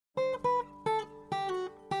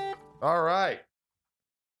All right.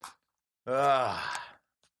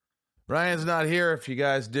 Ryan's not here. If you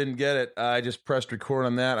guys didn't get it, I just pressed record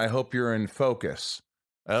on that. I hope you're in focus.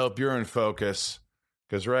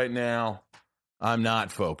 Because right now I'm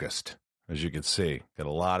not focused, as you can see. Got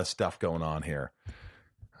a lot of stuff going on here.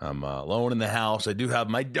 I'm alone in the house. I do have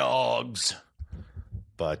my dogs,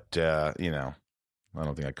 but, I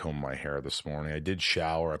don't think I combed my hair this morning. I did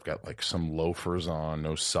shower. I've got like some loafers on,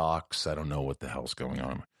 no socks. I don't know what the hell's going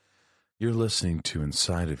on. You're listening to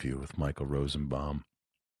Inside of You with Michael Rosenbaum.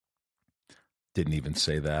 Didn't even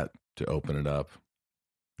say that to open it up,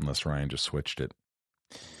 unless Ryan just switched it.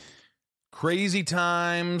 Crazy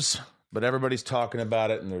times, but everybody's talking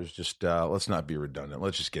about it, and there's just, let's not be redundant.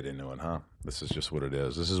 Let's just get into it, huh? This is just what it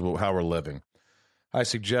is. This is how we're living. I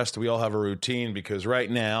suggest we all have a routine, because right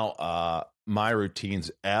now, my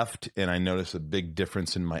routine's effed, and I notice a big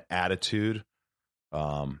difference in my attitude,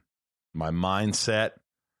 my mindset.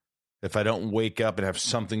 If I don't wake up and have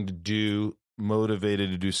something to do, motivated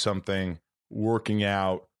to do something, working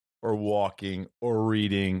out or walking or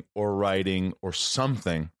reading or writing or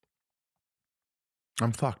something,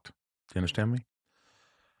 I'm fucked. Do you understand me?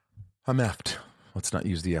 I'm effed. Let's not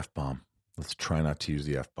use the F-bomb. Let's try not to use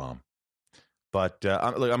the F-bomb. But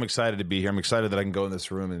I'm excited to be here. I'm excited that I can go in this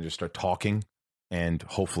room and just start talking, and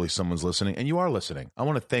hopefully someone's listening. And you are listening. I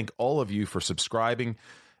want to thank all of you for subscribing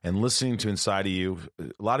and listening to Inside of You. A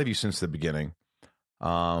lot of you since the beginning.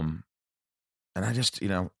 And I just,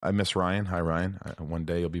 I miss Ryan. Hi, Ryan. One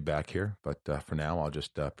day you'll be back here. But for now, I'll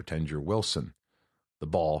just pretend you're Wilson, the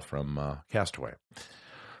ball from Castaway.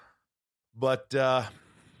 But,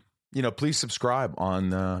 please subscribe on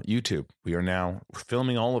YouTube. We are now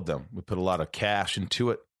filming all of them. We put a lot of cash into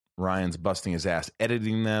it. Ryan's busting his ass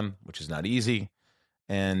editing them, which is not easy.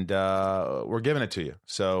 And we're giving it to you.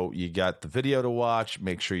 So you got the video to watch.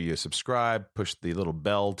 Make sure you subscribe. Push the little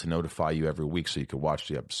bell to notify you every week so you can watch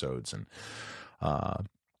the episodes. And I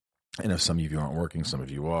know some of you aren't working, some of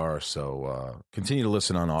you are. So continue to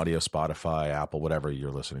listen on audio, Spotify, Apple, whatever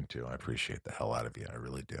you're listening to. I appreciate the hell out of you. I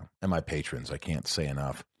really do. And my patrons, I can't say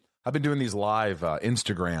enough. I've been doing these live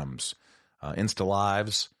Instagrams, Insta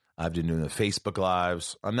Lives. I've been doing the Facebook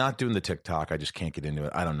Lives. I'm not doing the TikTok. I just can't get into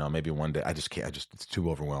it. I don't know. Maybe one day. I just can't. It's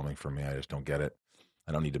too overwhelming for me. I just don't get it.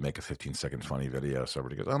 I don't need to make a 15-second funny video so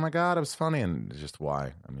everybody goes, oh my God, it was funny. And it's just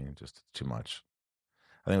why? I mean, just too much.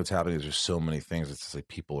 I think what's happening is there's so many things. It's just like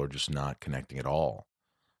people are just not connecting at all.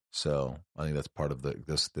 So I think that's part of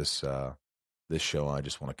this show. I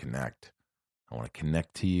just want to connect. I want to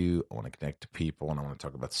connect to you. I want to connect to people, and I want to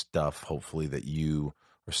talk about stuff, hopefully, that you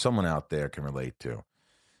or someone out there can relate to.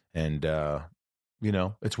 And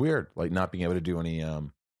it's weird, like not being able to do any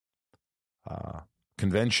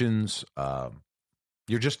conventions. We're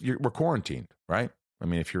quarantined, right? I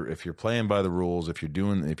mean, if you're playing by the rules,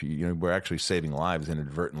 we're actually saving lives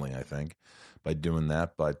inadvertently, I think, by doing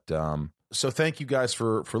that. But so thank you guys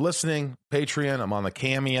for listening. Patreon, I'm on the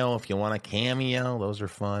Cameo. If you want a Cameo, those are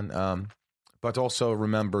fun. But also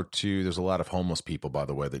remember there's a lot of homeless people, by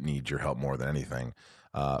the way, that need your help more than anything.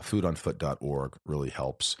 Foodonfoot.org really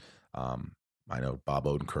helps. I know Bob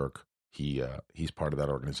Odenkirk. He's part of that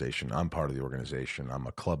organization. I'm part of the organization. I'm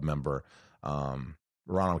a club member.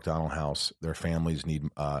 Ronald McDonald House, their families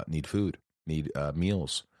need food, need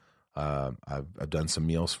meals. I've done some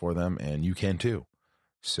meals for them, and you can too.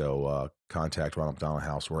 So contact Ronald McDonald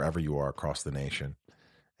House wherever you are across the nation,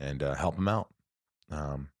 and help them out.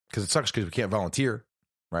 Because it sucks because we can't volunteer,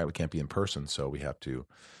 right? We can't be in person, so we have to.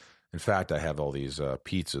 In fact, I have all these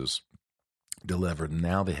pizzas delivered.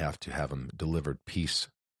 Now they have to have them delivered piece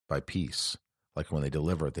by piece. Like when they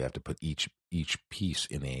deliver it, they have to put each piece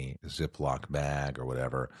in a Ziploc bag or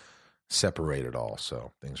whatever, separate it all.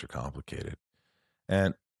 So things are complicated.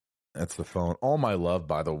 And that's the phone. All my love,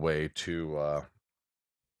 by the way, to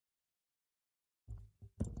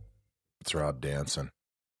it's Rob Danson.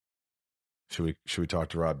 Should we talk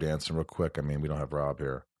to Rob Danson real quick? I mean, we don't have Rob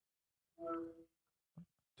here.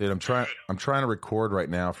 Dude, I'm trying to record right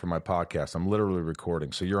now for my podcast. I'm literally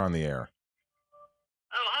recording, so you're on the air.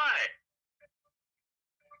 Oh, hi.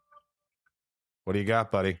 What do you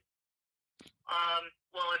got, buddy?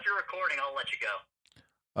 Well, if you're recording, I'll let you go.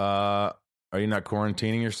 Are you not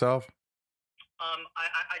quarantining yourself?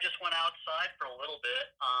 I just went outside for a little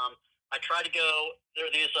bit. I tried to go. There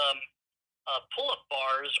are these pull-up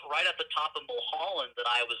bars right at the top of Mulholland that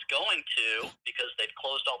I was going to because they've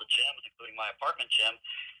closed all the gyms, including my apartment gym.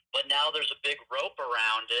 But now there's a big rope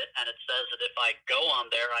around it, and it says that if I go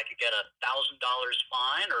on there, I could get $1,000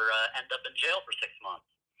 fine or end up in jail for 6 months.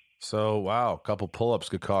 So, wow, a couple pull-ups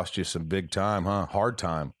could cost you some big time, huh? Hard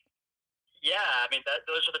time. Yeah, I mean,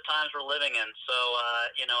 those are the times we're living in. So,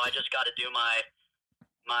 I just got to do my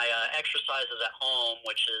exercises at home,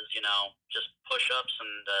 which is, just push-ups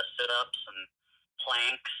and sit-ups and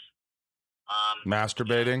planks.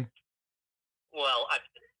 Masturbating? Well,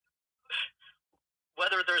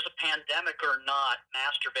 whether there's a pandemic or not,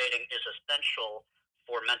 masturbating is essential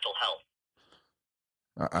for mental health.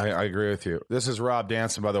 I agree with you. This is Rob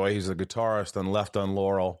Danson, by the way. He's a guitarist on Left on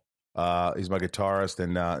Laurel. He's my guitarist,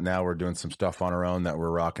 and now we're doing some stuff on our own that we're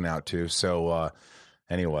rocking out to. So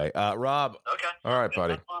anyway, Rob. Okay. All right,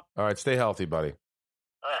 buddy. All right, stay healthy, buddy.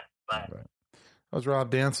 All right, bye. All right. That was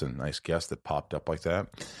Rob Danson. Nice guest that popped up like that.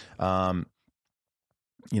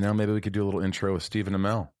 Maybe we could do a little intro with Stephen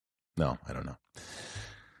Amell. No, I don't know.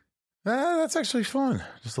 That's actually fun.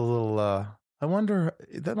 Just a little, I wonder,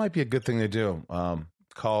 that might be a good thing to do.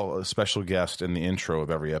 Call a special guest in the intro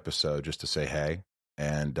of every episode just to say hey,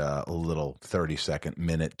 and a little 30-second,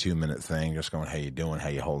 2-minute thing, just going, how you doing, how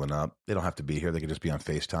you holding up. They don't have to be here. They could just be on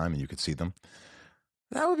FaceTime and you could see them.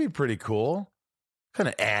 That would be pretty cool. Kind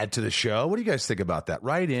of add to the show. What do you guys think about that?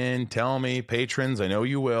 Write in, tell me, patrons, I know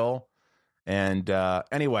you will. And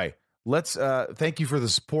anyway, let's thank you for the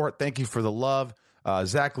support. Thank you for the love.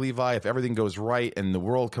 Zach Levi, if everything goes right and the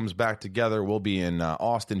world comes back together, we'll be in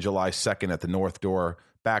Austin July 2nd at the North Door,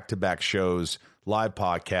 back-to-back shows, live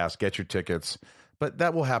podcast, get your tickets. But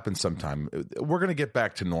that will happen sometime. We're going to get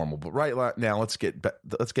back to normal. But right now, let's get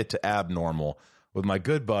to abnormal with my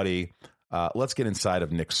good buddy. Let's get inside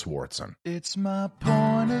of Nick Swardson. It's my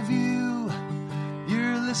point of view.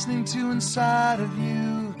 You're listening to Inside of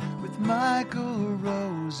You with Michael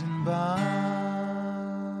Rosenbaum.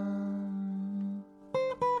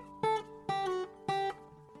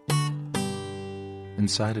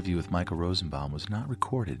 Inside of You with Michael Rosenbaum was not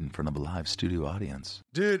recorded in front of a live studio audience.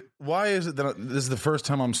 Dude, why is it that this is the first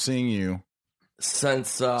time I'm seeing you?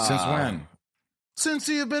 Since when? Since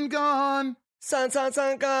you've been gone. I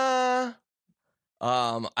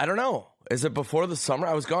don't know. Is it before the summer?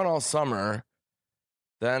 I was gone all summer.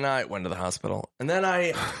 Then I went to the hospital. And then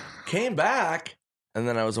I came back. And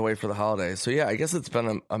then I was away for the holidays. So, yeah, I guess it's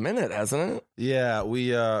been a minute, hasn't it? Yeah,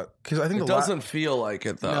 because I think it doesn't feel like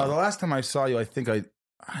it, though. No, the last time I saw you, I think it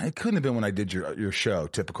couldn't have been when I did your show,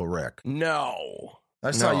 Typical Rick. No.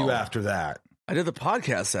 I saw you after that. I did the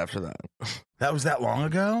podcast after that. That was that long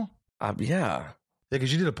ago? Yeah. Yeah,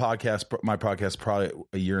 because you did my podcast probably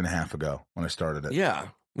a year and a half ago when I started it. Yeah,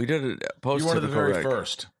 we did it post. You were one of the very Rick.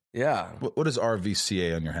 First. Yeah. What does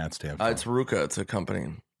RVCA on your hat stand for? It's Ruka. It's a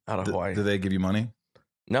company out of Hawaii. Do they give you money?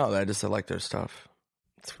 No, I like their stuff.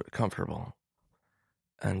 It's comfortable,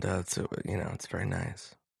 and it's very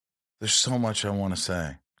nice. There's so much I want to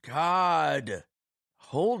say. God,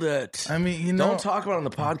 hold it. I mean, don't talk about it on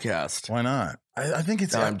the podcast. Why not? I think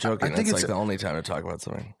it's. No, I'm joking. I think it's like the only time to talk about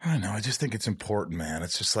something. I don't know. I just think it's important, man.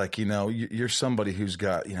 It's just like, you're somebody who's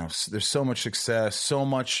got, there's so much success, so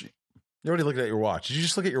much. You already looked at your watch. Did you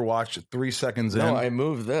just look at your watch 3 seconds in? No, I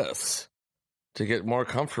moved this to get more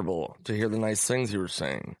comfortable, to hear the nice things you were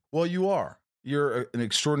saying. Well, you are. You're an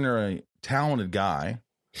extraordinarily talented guy.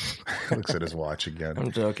 Looks at his watch again.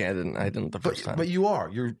 I'm joking. I didn't the first time. But you are.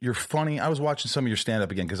 You're funny. I was watching some of your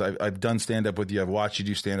stand-up again because I've done stand-up with you. I've watched you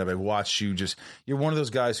do stand-up. I've watched you you're one of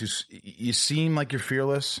those guys you seem like you're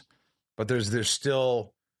fearless, but there's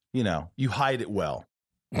still, you hide it well.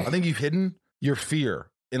 I think you've hidden your fear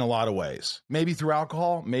in a lot of ways. Maybe through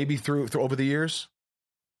alcohol, maybe through over the years.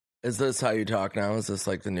 Is this how you talk now? Is this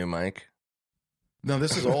like the new mic? No,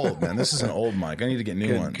 this is old, man. This is an old mic. I need to get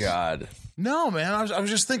new ones. God. No, man. I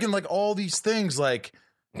was just thinking like all these things like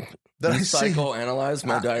that. I psychoanalyze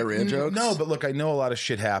my diarrhea jokes? No, but look, I know a lot of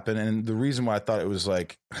shit happened, and the reason why I thought it was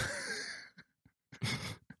like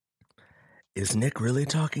is Nick really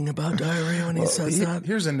talking about diarrhea when he says that?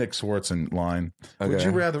 Here's a Nick Swardson line. Okay. Would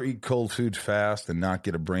you rather eat cold food fast and not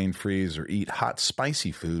get a brain freeze, or eat hot,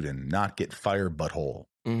 spicy food and not get fire butthole?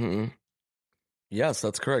 Mm-hmm. Yes,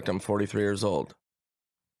 that's correct. I'm 43 years old.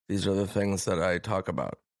 These are the things that I talk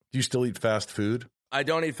about. Do you still eat fast food? I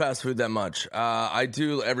don't eat fast food that much. I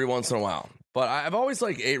do every once in a while. But I've always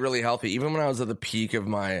ate really healthy. Even when I was at the peak of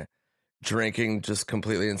my drinking, just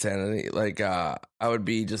completely insanity. I would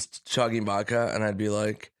be just chugging vodka and I'd be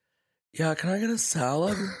like, yeah, can I get a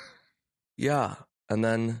salad? Yeah. And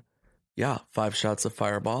then, 5 shots of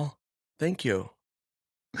Fireball. Thank you.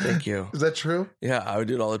 Is that true? Yeah, I would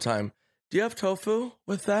do it all the time. Do you have tofu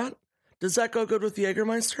with that? Does that go good with the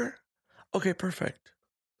Jägermeister? Okay, perfect.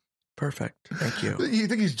 Thank you. You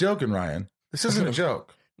think he's joking, Ryan? This isn't a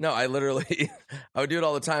joke. No, I would do it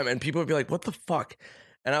all the time. And people would be like, what the fuck?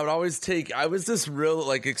 And I would always I was this real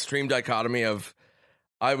extreme dichotomy of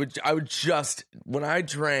I would just, when I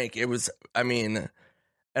drank, it was, I mean,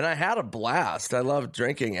 and I had a blast. I loved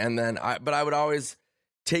drinking. And then but I would always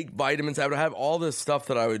take vitamins. I would have all this stuff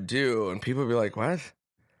that I would do, and people would be like, what?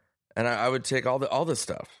 And I would take all this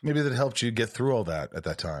stuff. Maybe that helped you get through all that at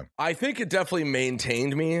that time. I think it definitely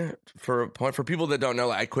maintained me for a point. For people that don't know,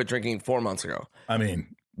 I quit drinking 4 months ago. I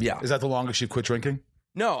mean, yeah. Is that the longest you've quit drinking?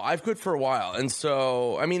 No, I've quit for a while. And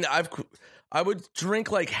so, I mean, I would drink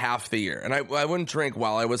like half the year, and I wouldn't drink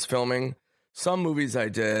while I was filming. Some movies I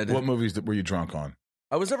did. What movies were you drunk on?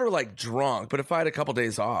 I was never like drunk, but if I had a couple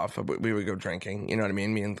days off, we would go drinking. You know what I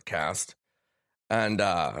mean? Me and the cast. And,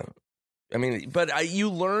 I mean, but you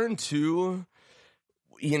learn to,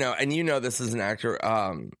 you know, and you know this as an actor,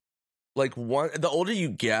 like the older you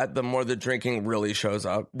get, the more the drinking really shows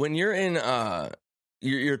up. When you're in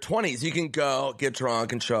your 20s, you can go get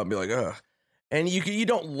drunk and show up and be like, ugh. And you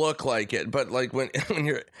don't look like it, but like when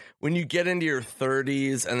you get into your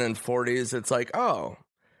 30s and then 40s, it's like, oh.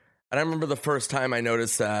 And I remember the first time I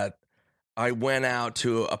noticed that I went out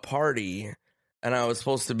to a party and I was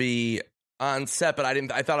supposed to be on set, but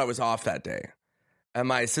I thought I was off that day. And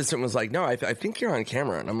my assistant was like, no, I think you're on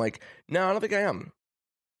camera. And I'm like, no, I don't think I am.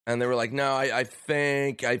 And they were like, no, I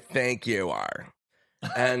think you are.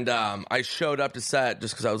 And I showed up to set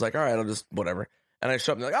just because I was like, all right, I'll just whatever. And I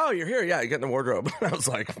showed up and they're like, oh, you're here. Yeah, you get in the wardrobe. And I was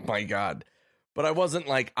like, oh my God. But I wasn't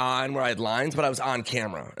like on where I had lines, but I was on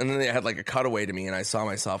camera. And then they had like a cutaway to me and I saw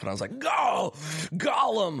myself and I was like, go,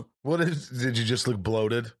 Gollum. Did you just look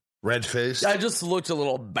bloated? Red faced? I just looked a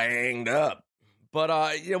little banged up.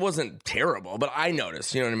 But it wasn't terrible, but I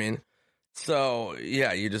noticed, you know what I mean? So,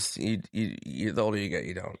 yeah, you the older you get,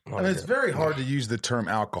 you don't. I mean, it's very hard to use the term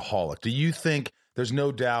alcoholic. Do you think there's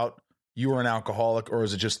no doubt you were an alcoholic, or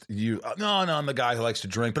is it just you? No, I'm the guy who likes to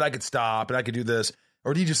drink, but I could stop and I could do this.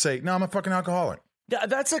 Or do you just say, no, I'm a fucking alcoholic? Yeah,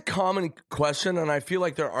 that's a common question, and I feel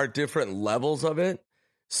like there are different levels of it.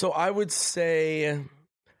 So I would say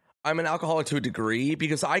I'm an alcoholic to a degree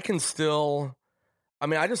because I can still, I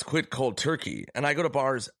mean, I just quit cold turkey and I go to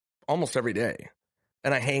bars almost every day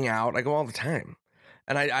and I hang out. I go all the time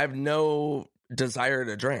and I have no desire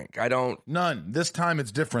to drink. I don't. None. This time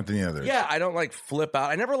it's different than the others. Yeah, I don't like flip out.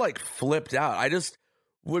 I never like flipped out. I just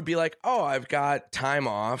would be like, oh, I've got time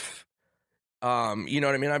off. You know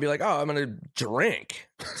what I mean? I'd be like, oh, I'm going to drink.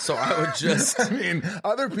 So I would just. I mean,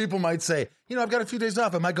 other people might say, you know, I've got a few days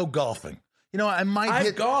off. I might go golfing. You know,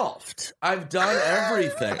 I've golfed. I've done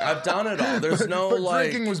everything. I've done it all. There's no but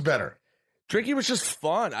like. Drinking was better. Drinking was just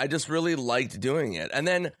fun. I just really liked doing it. And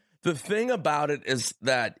then the thing about it is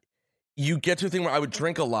that you get to a thing where I would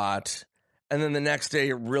drink a lot. And then the next day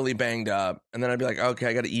you're really banged up. And then I'd be like, okay,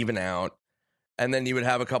 I got to even out. And then you would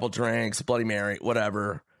have a couple drinks, Bloody Mary,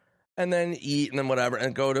 whatever. And then eat and then whatever.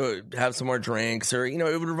 And go to have some more drinks. Or, you know,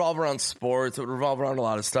 it would revolve around sports. It would revolve around a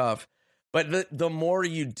lot of stuff. But the more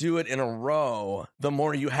you do it in a row, the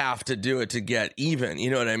more you have to do it to get even. You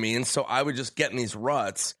know what I mean? So I would just get in these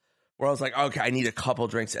ruts where I was like, okay, I need a couple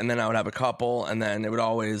drinks. And then I would have a couple. And then I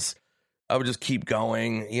would just keep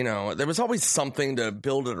going. You know, there was always something to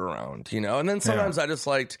build it around, you know? And then sometimes I just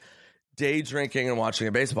liked day drinking and watching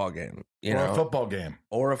a baseball game. You know? A football game.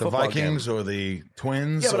 Or a football game. The Vikings or the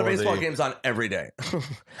Twins. Yeah, but a baseball game's on every day.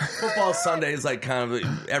 Football Sunday is like kind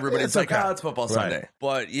of, everybody's like, okay. It's football Sunday.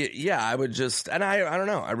 But yeah, I would just, and I don't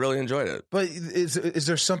know, I really enjoyed it. But is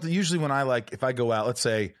there something, usually when if I go out, let's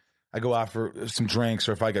say I go out for some drinks,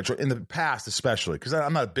 or if I get, in the past especially, because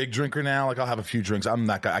I'm not a big drinker now, like I'll have a few drinks, I'm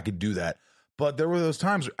that guy, I could do that. But there were those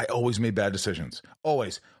times I always made bad decisions.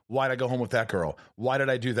 Always. Why did I go home with that girl? Why did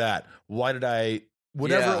I do that? Why did I,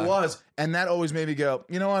 whatever it was. And that always made me go,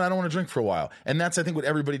 you know what? I don't want to drink for a while. And that's, I think, what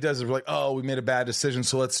everybody does is we're like, oh, we made a bad decision,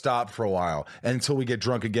 so let's stop for a while until we get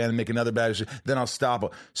drunk again and make another bad decision. Then I'll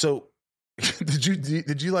stop. So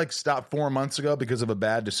did you like stop 4 months ago because of a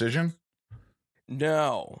bad decision?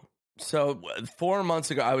 No. So 4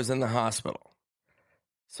 months ago, I was in the hospital.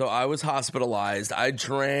 So I was hospitalized. I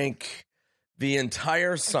drank the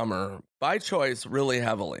entire summer by choice really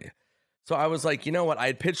heavily. So I was like, you know what? I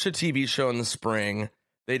had pitched a TV show in the spring.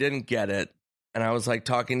 They didn't get it. And I was like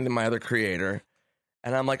talking to my other creator.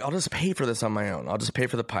 And I'm like, I'll just pay for this on my own. I'll just pay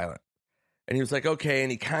for the pilot. And he was like, okay.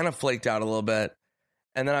 And he kind of flaked out a little bit.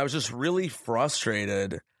 And then I was just really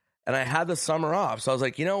frustrated. And I had the summer off. So I was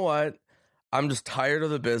like, you know what? I'm just tired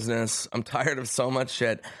of the business. I'm tired of so much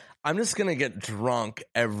shit. I'm just going to get drunk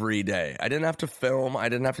every day. I didn't have to film. I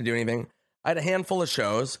didn't have to do anything. I had a handful of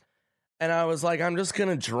shows. And I was like, I'm just going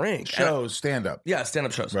to drink. Shows, stand-up. Yeah,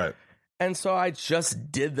 stand-up shows. Right. And so I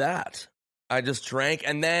just did that. I just drank.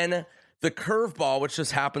 And then the curveball, which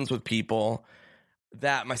just happens with people,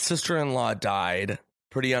 that my sister-in-law died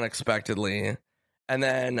pretty unexpectedly. and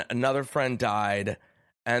then another friend died,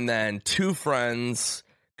 and then 2 friends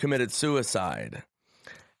committed suicide.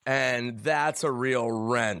 And that's a real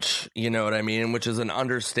wrench, you know what I mean? Which is an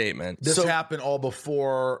understatement. This happened all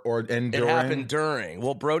before and during? It happened during.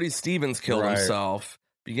 Well, Brody Stevens killed himself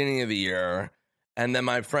beginning of the year. And then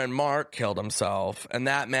my friend Mark killed himself. And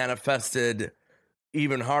that manifested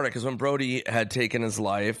even harder because when Brody had taken his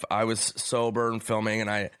life, I was sober and filming,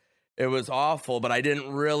 and it was awful, but I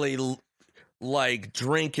didn't really like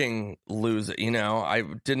drinking lose it, you know? I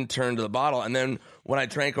didn't turn to the bottle. And then when I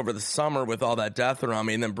drank over the summer with all that death around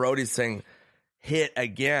me, and then Brody's thing hit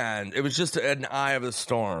again, it was just an eye of the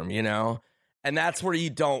storm, you know? And that's where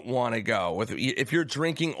you don't want to go. If you're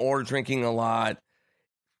drinking or drinking a lot,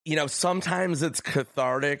 you know, sometimes it's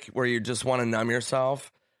cathartic where you just want to numb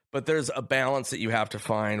yourself, but there's a balance that you have to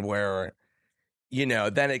find where, you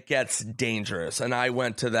know, then it gets dangerous. And I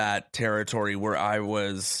went to that territory where I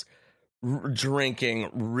was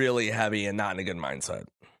drinking really heavy and not in a good mindset.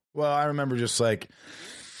 Well, I remember I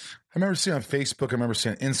remember seeing on Facebook, I remember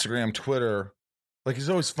seeing Instagram, Twitter, like there's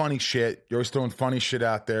always funny shit. You're always throwing funny shit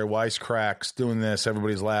out there, wisecracks, doing this,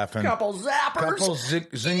 everybody's laughing. Couple zappers. Couple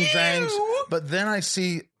zing-zangs. But then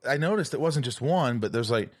I noticed it wasn't just one, but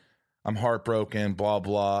there's like, I'm heartbroken, blah,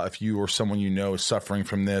 blah. If you or someone you know is suffering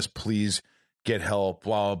from this, please get help,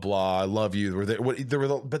 blah, blah. I love you.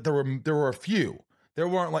 But there were a few. There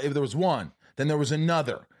weren't like, if there was one, then there was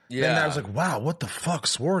another. Yeah. Then I was like, wow, what the fuck,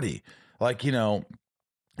 Swarty? Like, you know,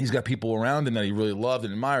 he's got people around him that he really loved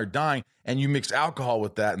and admired dying, and you mix alcohol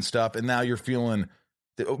with that and stuff, and now you're feeling,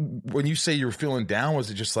 when you say you were feeling down, was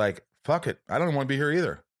it just like, fuck it, I don't want to be here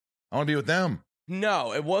either. I want to be with them.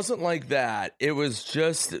 No, it wasn't like that. It was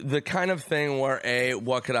just the kind of thing where,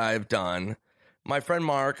 what could I have done? My friend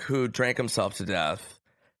Mark, who drank himself to death,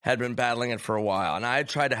 had been battling it for a while, and I had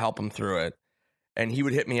tried to help him through it. And he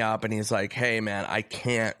would hit me up and he's like, hey, man, I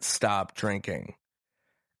can't stop drinking.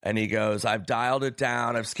 And he goes, I've dialed it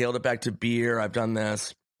down. I've scaled it back to beer. I've done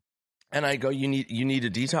this. And I go, you need a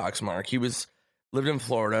detox, Mark. He lived in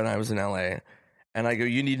Florida and I was in LA. And I go,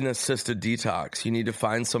 you need an assisted detox. You need to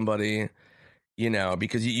find somebody, you know,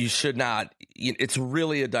 because you should not. It's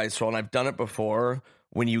really a dice roll. And I've done it before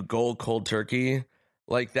when you go cold turkey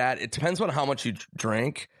like that. It depends on how much you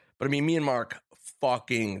drink. But I mean, me and Mark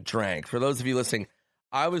fucking drank. For those of you listening,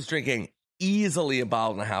 I was drinking easily a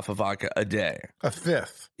bottle and a half of vodka a day. A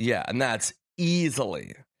fifth. Yeah, and that's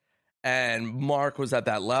easily. And Mark was at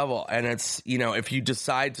that level. And it's, you know, if you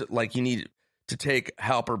decide to, like, you need to take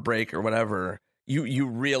help or break or whatever, you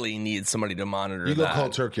really need somebody to monitor you go that.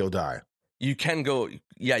 cold turkey, you'll die. You can go,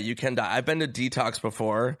 yeah, you can die. I've been to detox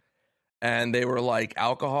before, and they were like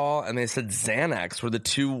alcohol, and they said Xanax were the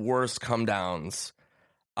 2 worst come downs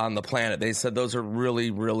on the planet. They said those are really,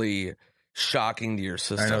 really shocking to your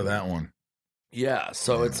system. I know that one. Yeah,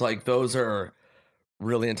 so it's like those are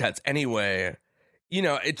really intense. Anyway, you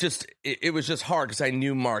know, it was just hard because I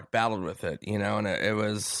knew Mark battled with it, you know, and it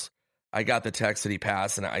was, I got the text that he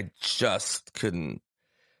passed, and I just couldn't,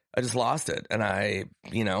 I just lost it. And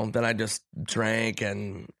then I just drank,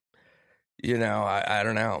 and, you know, I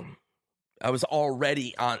don't know. I was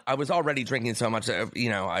already drinking so much that, you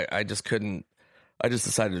know, I just couldn't. I just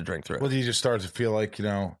decided to drink through it. Well, you just started to feel like, you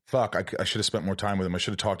know, fuck, I should have spent more time with him. I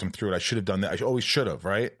should have talked him through it. I should have done that. I always should have,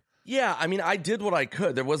 right? Yeah, I mean, I did what I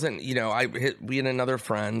could. There wasn't, you know, we had another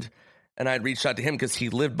friend, and I'd reached out to him because he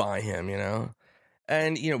lived by him, you know?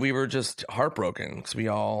 And, you know, we were just heartbroken because we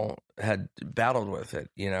all had battled with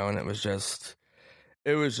it, you know? And it was just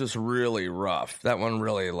really rough. That one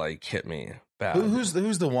really, like, hit me bad. Who's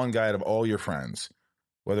the one guy out of all your friends?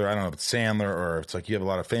 Whether, I don't know if it's Sandler or it's like you have a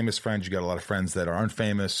lot of famous friends, you got a lot of friends that aren't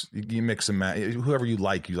famous. You mix and match. Whoever you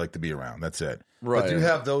like to be around. That's it. Right. But do you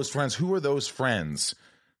have those friends? Who are those friends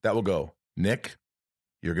that will go, Nick,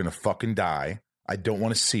 you're going to fucking die. I don't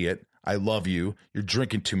want to see it. I love you. You're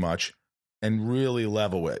drinking too much, and really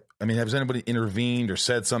level it. I mean, has anybody intervened or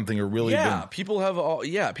said something or really been? People have all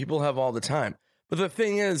the time. But the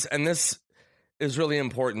thing is, and this is really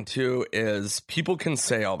important too, is people can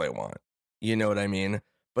say all they want. You know what I mean?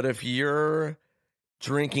 But if you're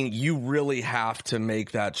drinking, you really have to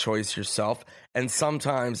make that choice yourself. And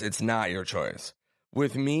sometimes it's not your choice.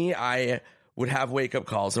 With me, I would have wake-up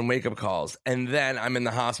calls, and then I'm in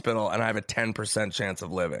the hospital, and I have a 10% chance of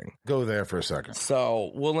living. Go there for a second.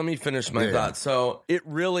 So, well, let me finish my thought. So it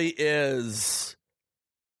really is,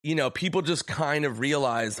 you know, people just kind of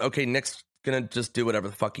realize, okay, Nick's going to just do whatever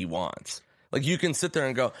the fuck he wants. Like, you can sit there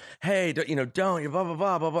and go, hey, don't, you're blah, blah,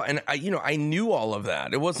 blah, blah, blah. And I knew all of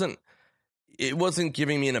that. It wasn't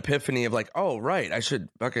giving me an epiphany of like, oh, right, I should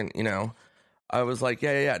fucking, you know, I was like,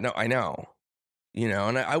 yeah. No, I know, you know,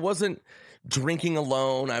 and I wasn't drinking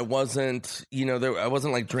alone. I wasn't, I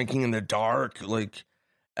wasn't like drinking in the dark. Like,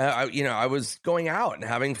 I was going out and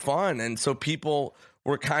having fun. And so people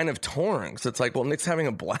were kind of torn. So it's like, well, Nick's having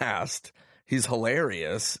a blast. He's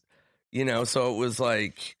hilarious, so it was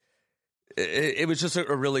like, it was just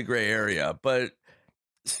a really gray area. But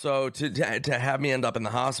so to have me end up in the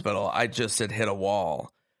hospital, I just had hit a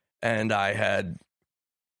wall, and I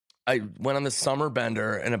went on the summer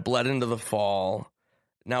bender and it bled into the fall.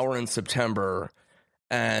 Now we're in September,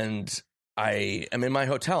 and I am in my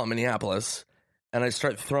hotel in Minneapolis, and I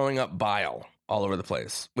start throwing up bile all over the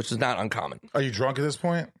place, which is not uncommon. Are you drunk at this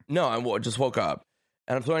point? No, I just woke up,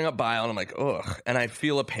 and I'm throwing up bile, and I'm like, ugh, and I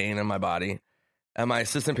feel a pain in my body, and my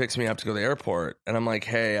assistant picks me up to go to the airport, and I'm like,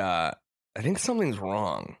 hey, I think something's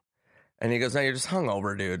wrong. And he goes, no, you're just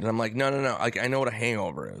hungover, dude. And I'm like, no. Like, I know what a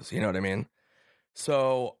hangover is. You know what I mean?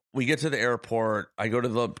 So we get to the airport. I go to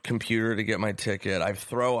the computer to get my ticket. I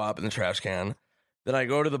throw up in the trash can. Then I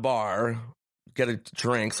go to the bar, get a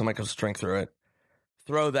drink. So I'm like, I'll just drink through it.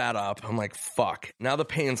 Throw that up. I'm like, fuck. Now the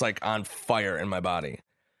pain's like on fire in my body.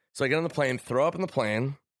 So I get on the plane, throw up in the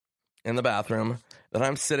plane, in the bathroom. Then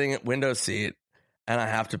I'm sitting at window seat, and I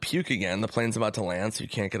have to puke again. The plane's about to land, so you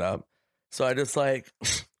can't get up. So I just like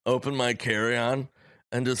open my carry-on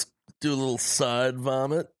and just do a little side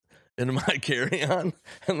vomit into my carry-on.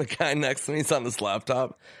 And the guy next to me is on this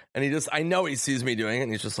laptop, and I know he sees me doing it,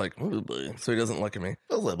 and he's just like, so he doesn't look at me.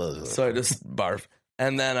 So I just barf.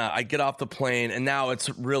 And then I get off the plane, and now it's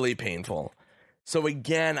really painful. So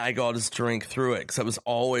again, I go, I'll just drink through it, because I was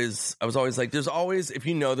always like, there's always, if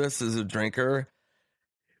you know this as a drinker,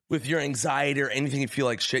 with your anxiety or anything, you feel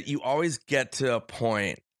like shit, you always get to a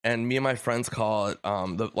point, and me and my friends call it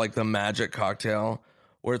the magic cocktail,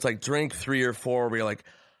 where it's like drink 3 or 4, where you're like,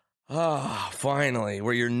 finally,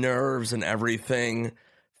 where your nerves and everything,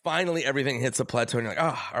 finally everything hits a plateau, and you're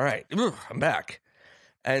like, all right, I'm back.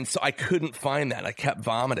 And so I couldn't find that. I kept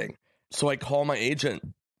vomiting. So I call my agent,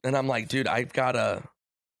 and I'm like, dude, I've got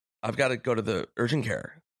to go to the urgent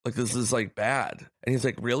care. Like, this is like bad. And he's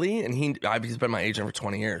like, really? And he's been my agent for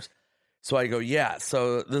 20 years. So I go, yeah.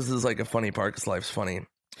 So this is like a funny part, because life's funny.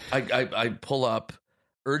 I pull up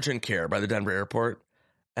urgent care by the Denver airport,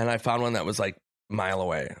 and I found one that was like a mile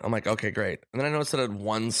away. I'm like, okay, great. And then I noticed it had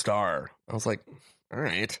 1 star. I was like, all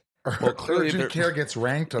right. Well, clearly urgent care gets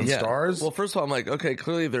ranked on stars. Well, first of all, I'm like, okay,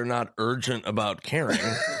 clearly they're not urgent about caring.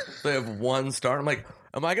 They have 1 star. I'm like,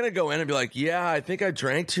 am I going to go in and be like, yeah, I think I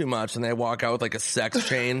drank too much, and they walk out with like a sex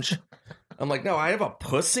change? I'm like, no, I have a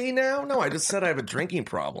pussy now? No, I just said I have a drinking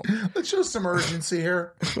problem. Let's show some urgency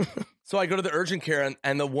here. So I go to the urgent care,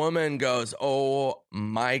 and the woman goes, oh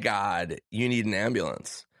my God, you need an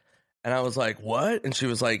ambulance. And I was like, what? And she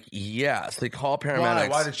was like, yes. They call paramedics.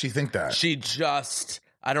 Why did she think that?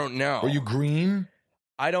 I don't know. Were you green?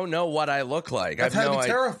 I don't know what I look like. That's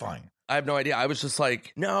terrifying. I have no idea. I was just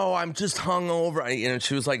like, no, I'm just hungover. And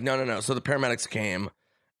she was like, no. So the paramedics came,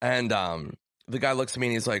 and the guy looks at me,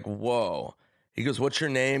 and he's like, whoa. He goes, what's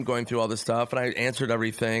your name? Going through all this stuff. And I answered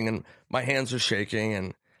everything, and my hands are shaking.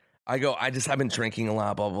 And I go, I've been drinking a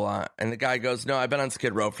lot, blah, blah, blah. And the guy goes, no, I've been on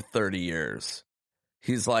Skid Row for 30 years.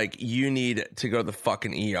 He's like, you need to go to the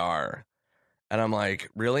fucking ER. And I'm like,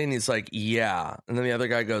 really? And he's like, yeah. And then the other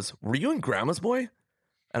guy goes, were you in Grandma's Boy?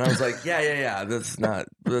 And I was like, yeah.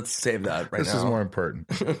 Let's save that right now. This is more important.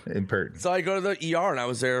 So I go to the ER, and I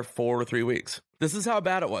was there 4 or 3 weeks. This is how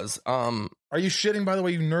bad it was. Are you shitting, by the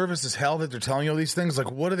way? You nervous as hell that they're telling you all these things? Like,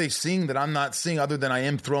 what are they seeing that I'm not seeing other than I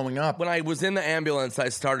am throwing up? When I was in the ambulance, I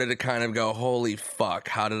started to kind of go, holy fuck,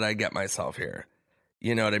 how did I get myself here?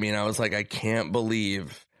 You know what I mean? I was like, I can't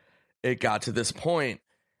believe it got to this point.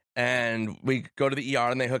 And we go to the ER,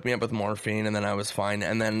 and they hook me up with morphine, and then I was fine.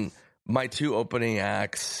 And then my 2 opening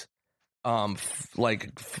acts found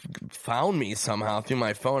me somehow through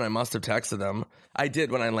my phone. I must have texted them. I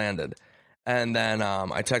did when I landed. And then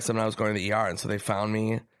I texted them, and I was going to the ER, and so they found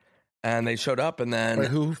me, and they showed up. And then wait,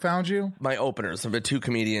 who found you? My openers of the 2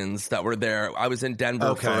 comedians that were there. I was in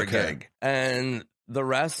Denver for a gig, and the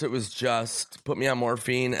rest, it was just put me on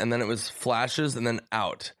morphine, and then it was flashes, and then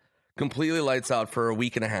out. Completely lights out for a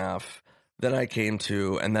week and a half. Then I came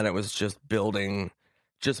to, and then it was just building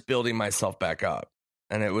myself back up.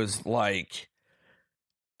 And it was like,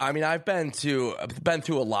 I mean, I've been through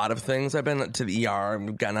a lot of things. I've been to the ER,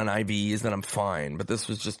 I've gotten on IVs, and I'm fine. But this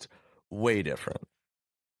was just way different.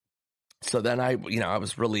 So then I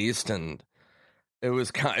was released, and it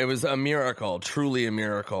was a miracle, truly a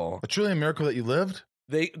miracle. Truly a miracle that you lived?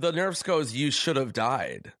 The nurse goes, you should have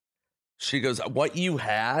died. She goes, what you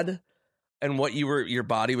had and what your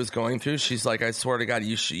body was going through. She's like, I swear to God,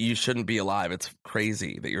 you shouldn't be alive. It's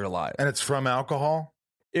crazy that you're alive. And it's from alcohol?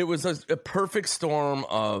 It was a perfect storm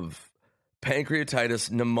of pancreatitis,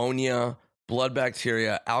 pneumonia, blood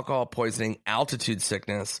bacteria, alcohol poisoning, altitude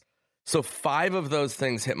sickness. So 5 of those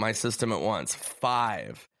things hit my system at once.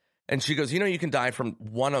 5. And she goes, you can die from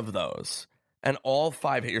one of those. And all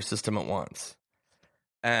 5 hit your system at once.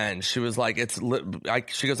 And she was like,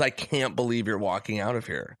 she goes, I can't believe you're walking out of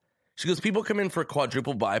here. She goes, people come in for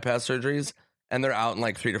quadruple bypass surgeries and they're out in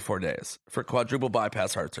like 3 to 4 days for quadruple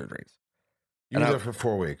bypass heart surgeries. You were there for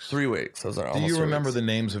 4 weeks. 3 weeks. I was there. Do you remember the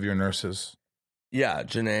names of your nurses? Yeah,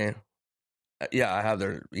 Janae. Yeah, I have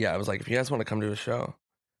their. Yeah, I was like, if you guys want to come to a show,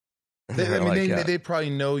 they probably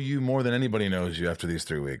know you more than anybody knows you after these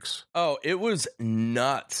 3 weeks. Oh, it was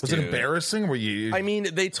nuts. Was it embarrassing? Were you? I mean,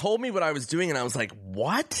 they told me what I was doing, and I was like,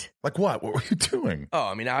 what? Like what? What were you doing? Oh,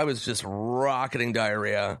 I mean, I was just rocketing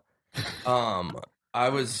diarrhea. I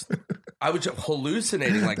was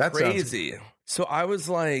hallucinating like crazy. So I was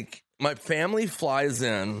like, my family flies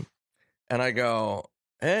in, and I go,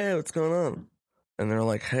 hey, what's going on? And they're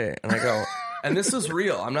like, hey. And I go, and this is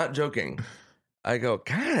real. I'm not joking. I go,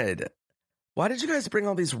 God, why did you guys bring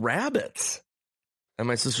all these rabbits? And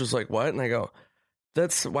my sister's like, what? And I go,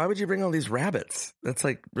 why would you bring all these rabbits? That's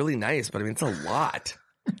like really nice, but I mean, it's a lot.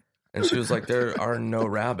 And she was like, there are no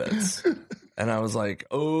rabbits. And I was like,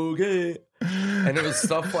 okay. And it was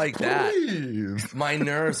stuff like that. Please. My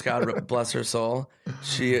nurse, God bless her soul,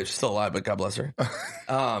 she's still alive, but God bless her.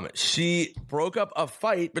 She broke up a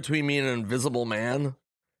fight between me and an invisible man.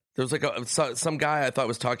 There was like some guy I thought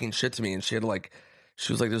was talking shit to me, and she was like,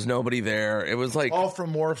 there's nobody there. It was like all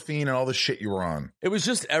from morphine and all the shit you were on. It was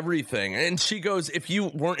just everything. And she goes, if you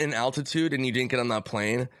weren't in altitude and you didn't get on that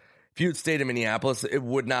plane, if you had stayed in Minneapolis, it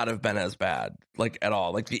would not have been as bad, like at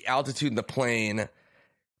all. Like the altitude in the plane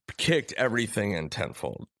kicked everything in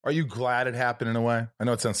tenfold. Are you glad it happened in a way? I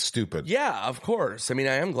know it sounds stupid. Yeah, of course. I mean,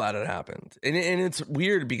 I am glad it happened. And it's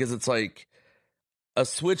weird because it's like a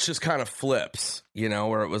switch just kind of flips,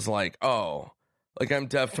 where it was like, oh, like I'm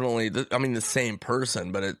definitely, the same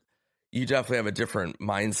person, but you definitely have a different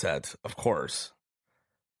mindset, of course.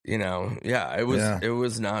 Yeah, it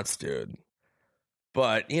was nuts, dude.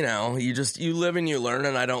 But, you live and you learn,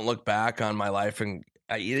 and I don't look back on my life and,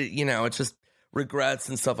 it's just regrets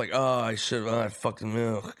and stuff like, oh,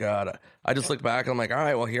 God. I just look back and I'm like, all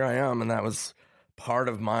right, well, here I am. And that was part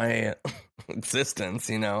of my existence,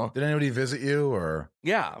 Did anybody visit you or?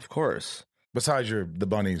 Yeah, of course. Besides the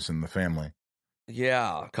bunnies and the family.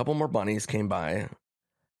 Yeah, a couple more bunnies came by.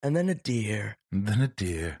 And then a deer.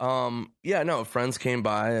 Yeah, no, friends came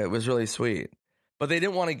by. It was really sweet. But they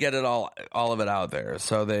didn't want to get all of it out there.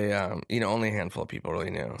 So they, only a handful of people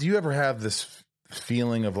really knew. Do you ever have this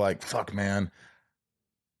feeling of like, fuck, man,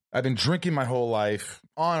 I've been drinking my whole life,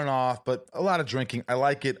 on and off, but a lot of drinking. I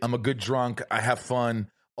like it. I'm a good drunk. I have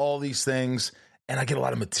fun, all these things. And I get a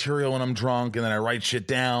lot of material when I'm drunk, and then I write shit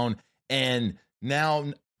down. And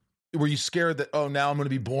now, were you scared that, oh, now I'm going to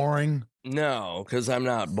be boring? No, because I'm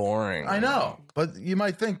not boring. I know. But you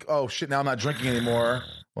might think, oh, shit, now I'm not drinking anymore.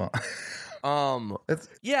 Well...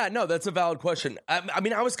 yeah, no, that's a valid question. I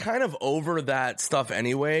mean, I was kind of over that stuff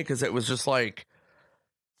anyway, because it was just like,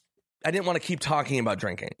 I didn't want to keep talking about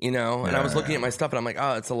drinking, and I was looking at my stuff and I'm like,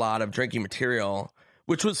 oh, it's a lot of drinking material,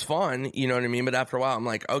 which was fun, you know what I mean? But after a while, I'm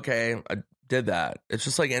like, okay, I did that. It's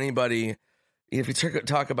just like anybody, if you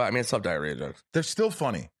talk about, I still have diarrhea jokes. They're still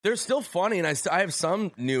funny. And I have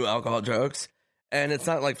some new alcohol jokes, and it's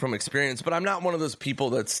not like from experience, but I'm not one of those people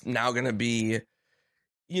that's now going to be,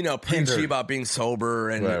 preachy about being sober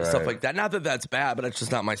and stuff like that. Not that that's bad, but it's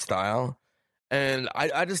just not my style. And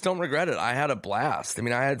I just don't regret it. I had a blast. I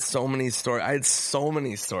mean, I had so many stories.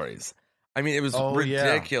 I mean, it was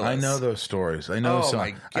ridiculous. Yeah. I know those stories. I know some.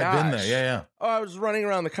 My gosh. I've been there. Yeah. Oh, I was running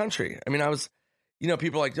around the country. I mean, I was,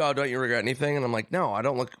 people are like, oh, don't you regret anything? And I'm like, no, I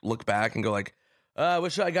don't look back and go like, I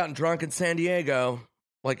wish I gotten drunk in San Diego.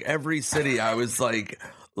 Like every city, I was like,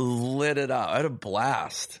 lit it up. I had a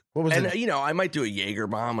blast. What was it? I might do a Jaeger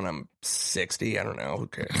bomb when I'm 60. I don't know. Who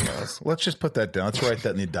cares? Let's just put that down. Let's write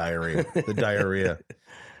that in the diary. The diarrhea.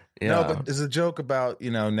 Yeah. No, but there's a joke about,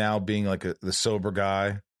 now being like the sober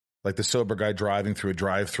guy, like the sober guy driving through a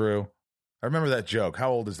drive-through. I remember that joke.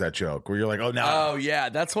 How old is that joke? Where you're like, oh, no. Oh, yeah.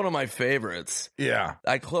 That's one of my favorites. Yeah.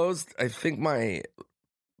 I closed, I think, my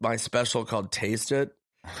special called Taste It.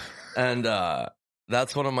 And,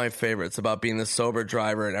 that's one of my favorites, about being the sober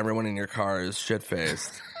driver and everyone in your car is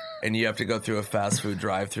shit-faced. And you have to go through a fast food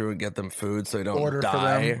drive-through and get them food so they don't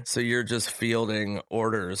die. So you're just fielding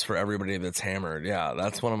orders for everybody that's hammered. Yeah,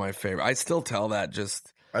 that's one of my favorite. I still tell that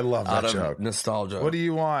just I love that joke. Nostalgia. What do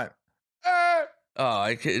you want? Oh,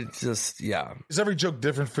 I could just, yeah. Is every joke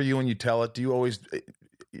different for you when you tell it? Do you always...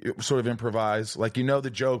 sort of improvise? Like, you know the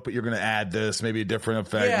joke, but you're going to add this, maybe a different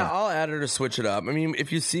effect. Yeah, I'll add it or switch it up. I mean,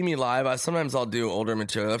 if you see me live, sometimes I'll do older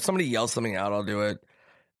material. If somebody yells something out, I'll do it.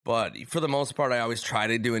 But for the most part, I always try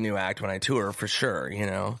to do a new act when I tour, for sure, you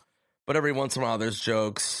know? But every once in a while, there's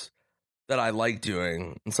jokes that I like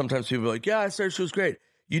doing. And sometimes people are like, yeah, I started show was great.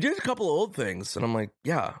 You did a couple of old things. And I'm like,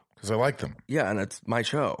 yeah. Because I like them. Yeah, and it's my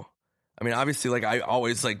show. I mean, obviously, like, I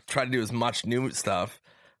always, like, try to do as much new stuff.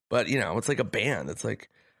 But, you know, it's like a band. It's like,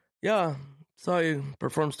 yeah, saw you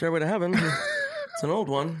perform Stairway to Heaven. It's an old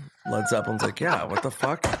one. Led Zeppelin's like, yeah, what the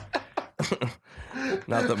fuck?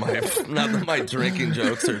 Not that my drinking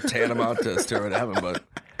jokes are tantamount to Stairway to Heaven, but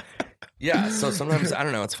yeah, so sometimes, I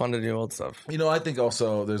don't know, it's fun to do old stuff. You know, I think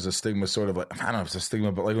also there's a stigma, sort of like, I don't know if it's a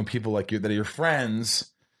stigma, but like when people like you that are your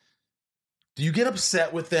friends, do you get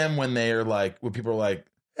upset with them when they're like, when people are like,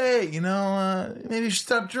 hey, you know, maybe you should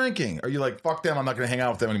stop drinking? Or you like, fuck them, I'm not going to hang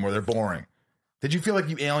out with them anymore, they're boring? Did you feel like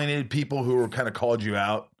you alienated people who were kind of called you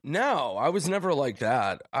out? No, I was never like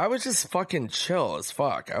that. I was just fucking chill as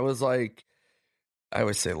fuck. I was like, I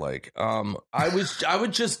always say like, I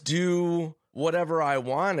would just do whatever I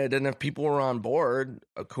wanted, and if people were on board,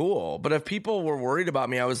 cool. But if people were worried about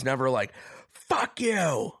me, I was never like, fuck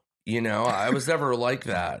you. You know, I was never like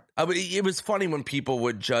that. It was funny when people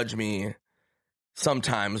would judge me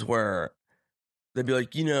sometimes where they'd be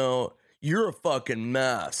like, you know, you're a fucking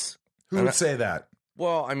mess. Who would say that?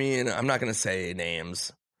 Well, I mean, I'm not going to say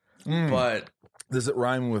names, but... Does it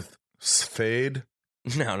rhyme with fade?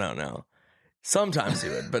 No. Sometimes he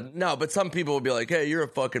would, but some people would be like, hey, you're a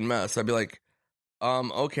fucking mess. I'd be like,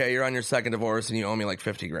 okay, you're on your second divorce and you owe me like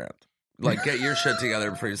 50 grand. Like, get your shit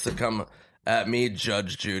together before you come at me,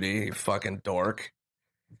 Judge Judy, you fucking dork.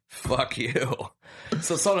 Fuck you.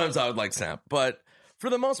 So sometimes I would like snap, but for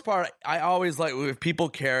the most part, I always like, if people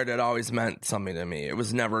cared, it always meant something to me. It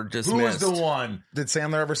was never dismissed. Who was the one? Did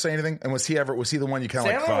Sandler ever say anything? And was he the one you kind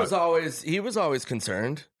of like Sandler thought? was always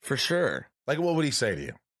concerned, for sure. Like, what would he say to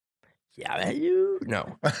you? Yeah, you.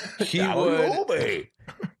 No. He would.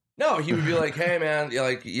 No, he would be like, hey, man,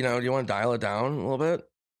 like, you know, do you want to dial it down a little bit?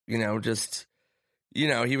 You know, just, you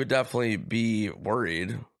know, he would definitely be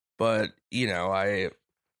worried. But, I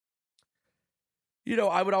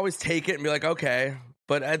would always take it and be like, okay.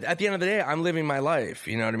 But at the end of the day, I'm living my life.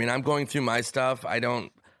 You know what I mean? I'm going through my stuff. I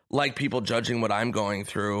don't like people judging what I'm going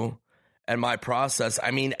through and my process.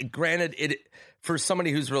 I mean, granted, for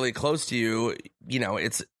somebody who's really close to you, you know,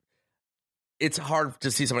 it's hard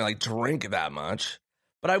to see somebody like drink that much.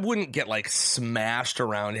 But I wouldn't get like smashed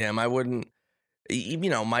around him. I wouldn't,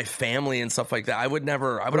 my family and stuff like that. I would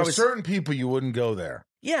never. Certain people you wouldn't go there.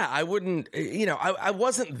 Yeah, I wouldn't. I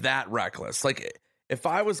wasn't that reckless. Like, if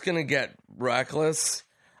I was gonna get reckless,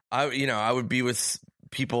 I would be with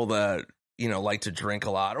people that like to drink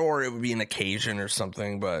a lot, or it would be an occasion or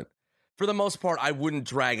something. But for the most part, I wouldn't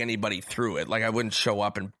drag anybody through it. Like, I wouldn't show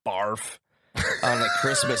up and barf on a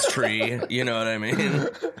Christmas tree. You know what I mean?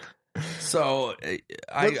 So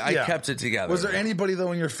I kept it together. Was there anybody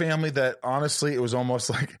though in your family that honestly it was almost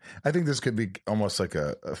like, I think this could be almost like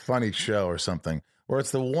a funny show or something, where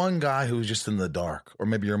it's the one guy who's just in the dark, or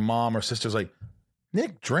maybe your mom or sister's like,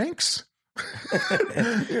 Nick drinks? Was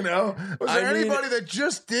there anybody that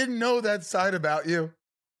just didn't know that side about you?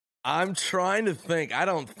 I'm trying to think. I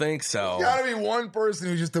don't think so. There's gotta be one person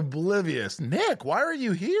who's just oblivious. Nick, why are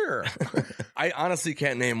you here? I honestly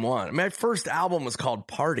can't name one. My first album was called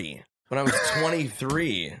Party when I was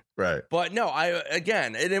 23. Right. But no,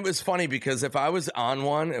 it was funny because if I was on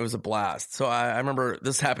one, it was a blast. So I remember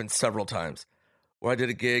this happened several times where I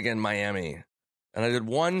did a gig in Miami and I did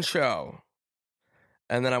one show.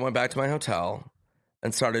 And then I went back to my hotel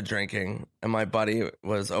and started drinking. And my buddy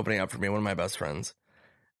was opening up for me, one of my best friends.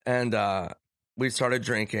 And we started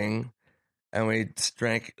drinking, and we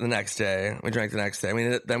drank the next day.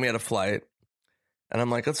 Then we had a flight, and I'm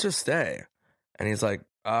like, let's just stay. And he's like,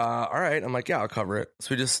 all right. I'm like, yeah, I'll cover it. So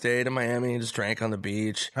we just stayed in Miami and just drank on the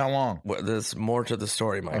beach. How long? There's more to the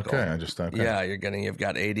story, Michael. Okay, Yeah, you've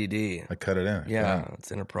got ADD. I cut it in. Yeah,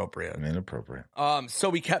 it's inappropriate. Inappropriate. So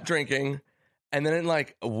we kept drinking, and then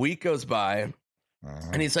like a week goes by,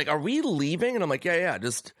 and he's like, are we leaving? And I'm like, yeah,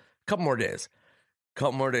 just a couple more days.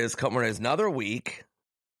 Couple more days, another week,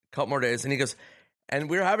 couple more days. And he goes, and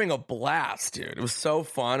we were having a blast, dude. It was so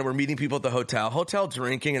fun. We're meeting people at the hotel. Hotel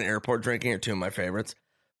drinking and airport drinking are two of my favorites.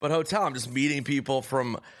 But hotel, I'm just meeting people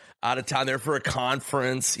from out of town there for a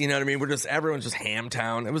conference. You know what I mean? Everyone's just ham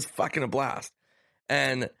town. It was fucking a blast.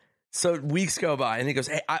 And so weeks go by and he goes,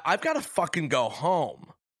 hey, I've got to fucking go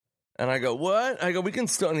home. And I go, what? I go, we can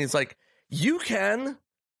still. And he's like, you can.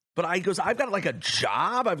 But I've got like a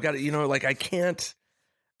job. I've got to, I can't.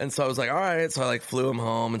 And so I was like, all right. So I like flew him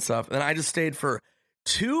home and stuff. And then I just stayed for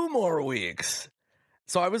 2 more weeks.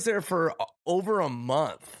 So I was there for over a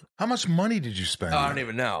month. How much money did you spend? I don't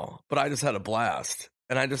even know, but I just had a blast.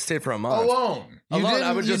 And I just stayed for a month. Alone.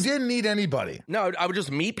 Alone. You didn't need anybody. No, I would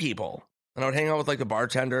just meet people. And I would hang out with like the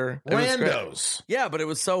bartender. It was great. Randos. Yeah, but it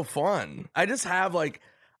was so fun. I just have like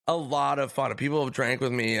a lot of fun. If people have drank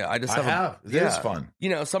with me, I just have. It is fun. You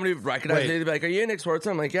know, somebody would recognize me. They'd be like, "Are you Nick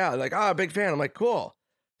Swartzen?" I'm like, "Yeah." Like, "Oh, big fan." I'm like, "Cool."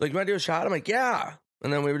 Like, "You want to do a shot?" I'm like, "Yeah."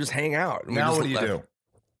 And then we would just hang out. And Now what do you do?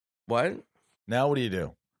 What? Now what do you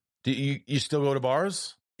do? Do you still go to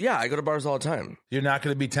bars? Yeah, I go to bars all the time. You're not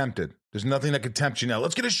going to be tempted. There's nothing that could tempt you now.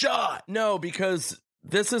 Let's get a shot. No, because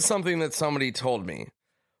this is something that somebody told me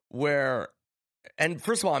where, and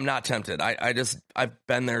first of all, I'm not tempted. I've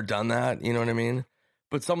been there, done that. You know what I mean?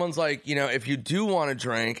 But someone's like, you know, if you do want to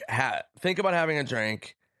drink, think about having a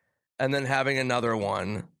drink and then having another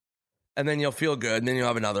one, and then you'll feel good, and then you'll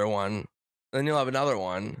have another one, then you'll have another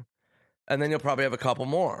one, and then you'll probably have a couple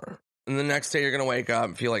more. And the next day you're going to wake up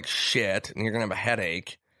and feel like shit, and you're going to have a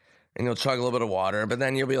headache, and you'll chug a little bit of water, but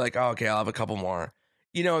then you'll be like, oh, okay, I'll have a couple more.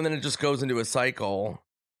 You know, and then it just goes into a cycle,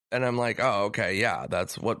 and I'm like, oh, okay, yeah,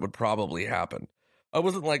 that's what would probably happen. I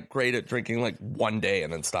wasn't like great at drinking like one day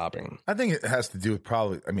and then stopping. I think it has to do with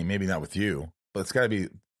probably, I mean, maybe not with you, but it's got to be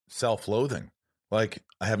self-loathing. Like,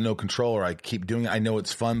 I have no control, or I keep doing it. I know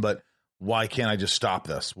it's fun, but why can't I just stop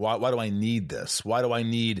this? Why do I need this? Why do I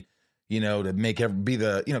need, you know, to be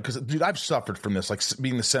the, you know, because, dude, I've suffered from this, like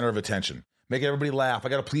being the center of attention, make everybody laugh. I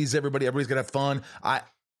got to please everybody. Everybody's got to have fun. I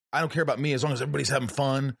don't care about me as long as everybody's having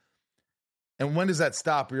fun. And when does that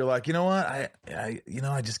stop? Where you're like, you know what? I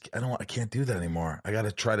can't do that anymore. I got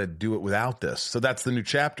to try to do it without this. So that's the new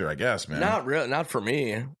chapter, I guess, man. Not really, not for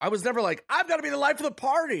me. I was never like, I've got to be the life of the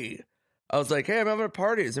party. I was like, hey, I'm having a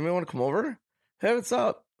party. Does anybody want to come over? Hey, what's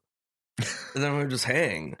up? And then we would just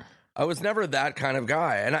hang. I was never that kind of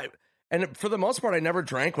guy. And for the most part, I never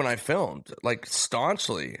drank when I filmed, like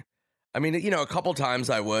staunchly. I mean, you know, a couple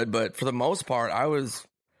times I would, but for the most part,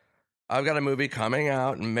 I've got a movie coming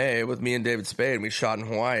out in May with me and David Spade. We shot in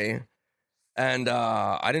Hawaii, and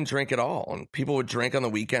I didn't drink at all. And people would drink on the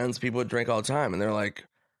weekends. People would drink all the time, and they're like,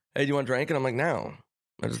 "Hey, do you want to drink?" And I'm like, "No."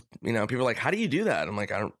 I just, you know, people are like, "How do you do that?" I'm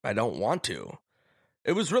like, I don't want to.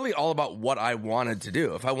 It was really all about what I wanted to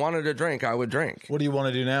do. If I wanted to drink, I would drink. What do you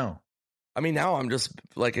want to do now? I mean, now I'm just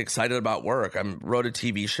like excited about work. I wrote a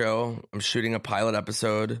TV show. I'm shooting a pilot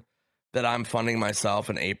episode that I'm funding myself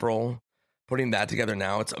in April. Putting that together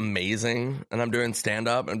now, it's amazing. And I'm doing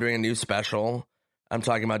stand-up. I'm doing a new special. I'm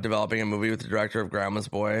talking about developing a movie with the director of Grandma's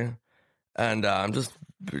Boy. And I'm just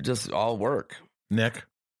all work. Nick?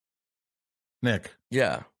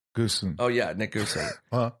 Yeah. Goosen. Oh, yeah, Nick Goosen.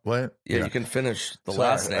 What? Yeah, you can finish the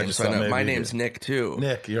last name. So I know my name's Nick, too.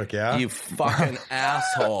 Nick, you're like, yeah? You fucking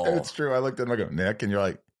asshole. It's true. I looked at him, I go, Nick, and you're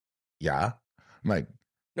like, yeah? I'm like,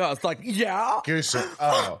 no, it's like, yeah. Goosen.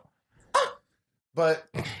 Oh. But...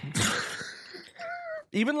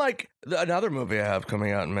 Even like another movie I have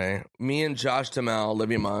coming out in May. Me and Josh Duhamel,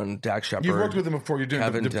 Olivia Munn, Dak Shepard. You've worked with him before. You're doing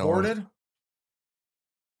Kevin Deported? Dillon.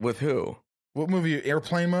 With who? What movie?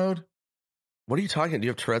 Airplane Mode? What are you talking about? Do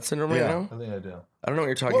you have Tourette syndrome right now? I think I do. I don't know what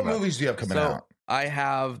you're talking about. What movies do you have coming out? I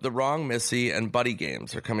have The Wrong Missy and Buddy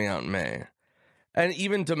Games are coming out in May. And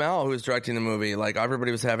even Duhamel, who was directing the movie, like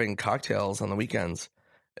everybody was having cocktails on the weekends.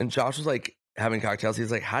 And Josh was like having cocktails.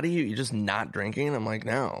 He's like, how do you're just not drinking? And I'm like,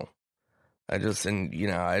 no. I just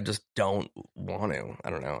don't want to. I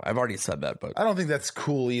don't know. I've already said that, but I don't think that's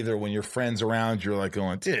cool either when your friends around you're like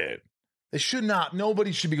going, dude, they should not.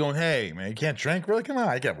 Nobody should be going, hey, man, you can't drink? Really? Come on,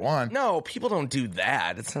 I get one. No, people don't do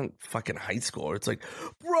that. It's not fucking high school. It's like,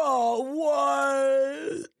 bro,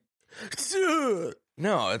 what? Dude.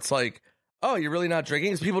 No, it's like, oh, you're really not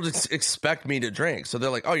drinking? Because people just expect me to drink. So they're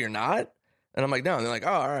like, oh, you're not? And I'm like, no. And they're like,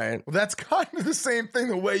 oh, all right. Well, that's kind of the same thing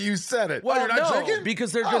the way you said it. Well, you're not no, drinking?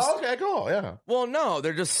 Because they're just... okay, cool, yeah. Well, no,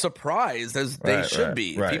 they're just surprised, as they should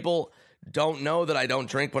be. Right. People don't know that I don't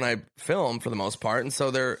drink when I film, for the most part, and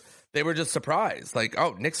so they were just surprised. Like,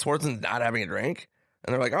 oh, Nick Swartzen's not having a drink?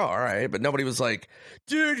 And they're like, oh, all right. But nobody was like,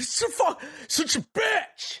 dude, you're such a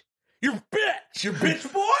bitch. You're a bitch. You're a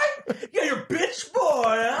bitch boy? Yeah, you're a bitch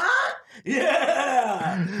boy, huh?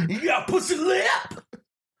 Yeah. You got a pussy lip.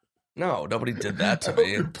 No, nobody did that to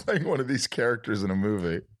me. You're playing one of these characters in a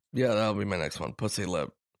movie. Yeah, that'll be my next one. Pussy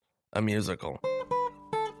Lip, a musical.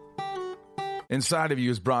 Inside of You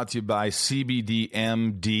is brought to you by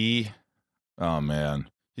CBDMD. Oh, man.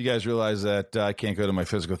 You guys realize that I can't go to my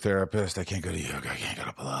physical therapist. I can't go to yoga. I can't go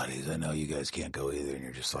to Pilates. I know you guys can't go either. And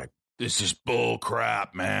you're just like, this is bull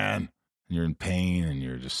crap, man. And you're in pain and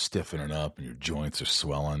you're just stiffening up and your joints are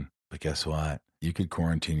swelling. But guess what? You could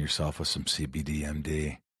quarantine yourself with some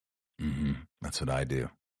CBD-MD. That's what I do.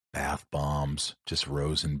 Bath bombs. Just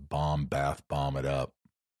Rosenbaum bath bomb it up.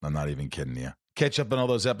 I'm not even kidding you. Catch up on all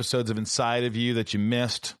those episodes of Inside of You that you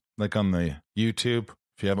missed, like on the YouTube.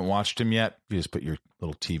 If you haven't watched them yet, you just put your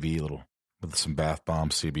little TV with some bath bomb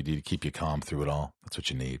CBD to keep you calm through it all. That's what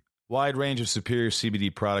you need. Wide range of superior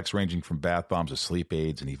CBD products ranging from bath bombs to sleep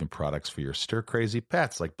aids and even products for your stir-crazy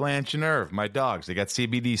pets like Blanche and Irv, my dogs. They got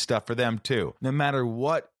CBD stuff for them too. No matter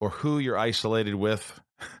what or who you're isolated with,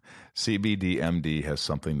 CBD-MD has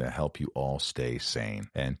something to help you all stay sane.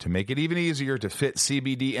 And to make it even easier to fit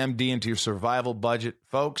CBD-MD into your survival budget,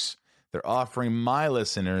 folks, they're offering my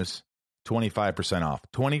listeners 25% off.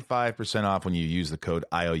 25% off when you use the code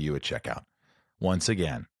IOU at checkout. Once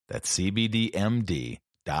again, that's CBDMD.com,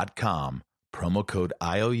 promo code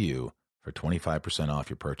IOU for 25% off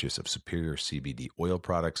your purchase of superior CBD oil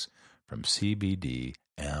products from CBDMD.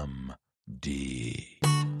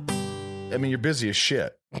 I mean, you're busy as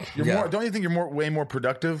shit. Don't you think you're way more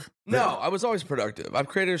productive? No, I was always productive. I've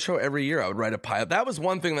created a show every year. I would write a pilot. That was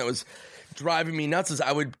one thing that was driving me nuts is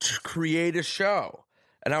I would create a show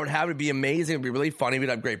and I would have it be amazing. It would be really funny. We'd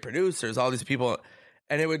have great producers, all these people,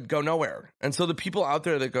 and it would go nowhere. And so the people out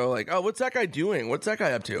there that go like, oh, what's that guy doing? What's that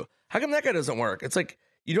guy up to? How come that guy doesn't work? It's like,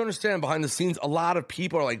 you don't understand behind the scenes, a lot of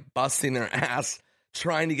people are like busting their ass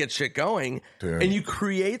trying to get shit going. Dude. And you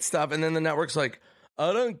create stuff and then the network's like,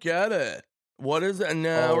 I don't get it. What is it?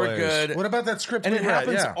 No, we're good. What about that script And we it read?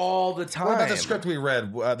 happens all the time. What about the script we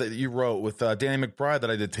read that you wrote with Danny McBride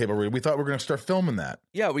that I did table read? We thought we were going to start filming that.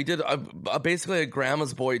 Yeah, we did basically a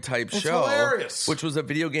Grandma's Boy type It's show. hilarious. Which was a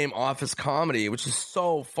video game office comedy, which is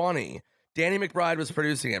so funny. Danny McBride was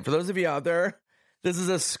producing it. For those of you out there, this is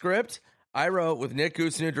a script I wrote with Nick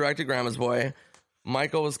Goosen, who directed Grandma's Boy.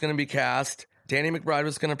 Michael was going to be cast. Danny McBride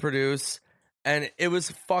was going to produce. And it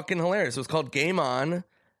was fucking hilarious. It was called Game On.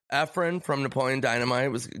 Efren from Napoleon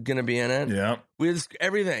Dynamite was going to be in it. Yeah. We had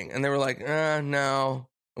everything. And they were like, no.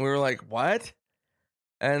 And we were like, what?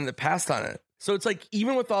 And they passed on it. So it's like,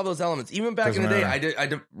 even with all those elements, even back Doesn't in the day, matter.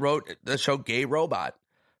 I wrote the show Gay Robot.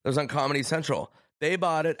 That was on Comedy Central. They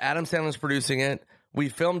bought it. Adam Sandler's producing it. We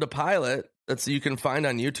filmed a pilot that's you can find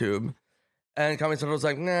on YouTube. And Comedy Central was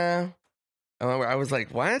like, nah. And I was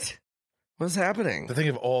like, what? What's happening? To think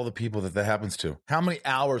of all the people that happens to. How many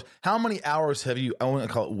hours have you, I want to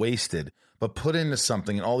call it wasted, but put into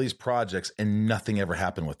something in all these projects and nothing ever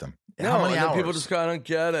happened with them? How many and then hours? people just go, I don't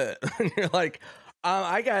get it. And you're like,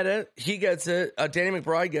 I got it. He gets it. Danny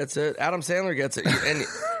McBride gets it. Adam Sandler gets it. And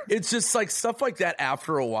it's just like stuff like that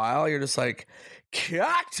after a while. You're just like,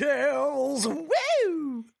 cocktails.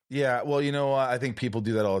 Woo! Yeah, well, you know, I think people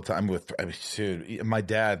do that all the time dude, my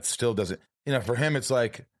dad still does it. You know, for him, it's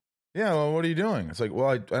like, yeah, well, what are you doing? It's like, well,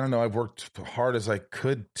 I don't know. I've worked hard as I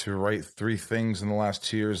could to write 3 things in the last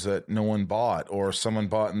 2 years that no one bought or someone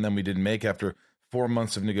bought and then we didn't make after 4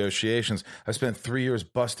 months of negotiations. I spent 3 years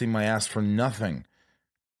busting my ass for nothing.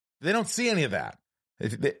 They don't see any of that.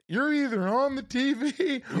 You're either on the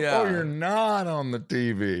TV or you're not on the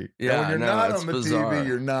TV. Yeah, and when you're not on the bizarre. TV,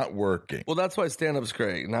 you're not working. Well, that's why stand-up's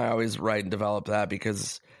great. And I always write and develop that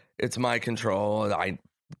because it's my control. I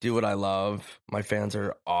do what I love. My fans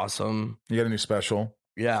are awesome. You got a new special?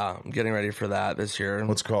 Yeah, I'm getting ready for that this year.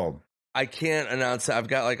 What's it called? I can't announce it. I've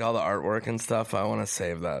got like all the artwork and stuff. I want to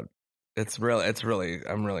save that. I'm really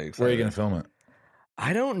excited. Where are you going to film it?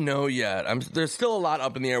 I don't know yet. There's still a lot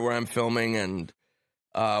up in the air where I'm filming and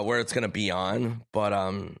where it's going to be on,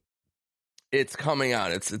 but it's coming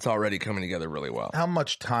out. It's already coming together really well. How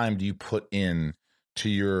much time do you put in to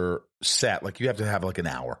your set? Like you have to have like an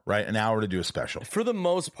hour, right? An hour to do a special. For the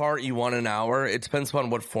most part, you want an hour. It depends upon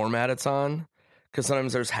what format it's on. Because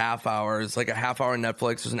sometimes there's half hours, like a half hour on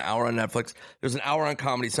Netflix. There's an hour on Netflix. There's an hour on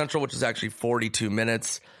Comedy Central, which is actually 42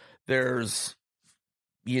 minutes. There's,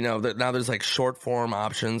 now there's like short form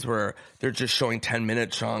options where they're just showing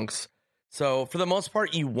 10-minute chunks. So for the most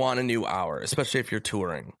part, you want a new hour, especially if you're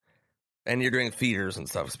touring and you're doing theaters and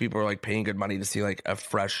stuff. So people are like paying good money to see like a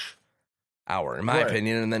fresh hour, in my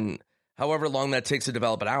opinion. And then however long that takes to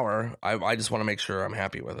develop an hour, I just want to make sure I'm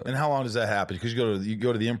happy with it. And how long does that happen? Because you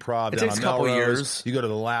go to the Improv. It down takes on a couple Melrose, years. You go to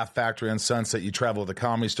the Laugh Factory on Sunset. You travel to the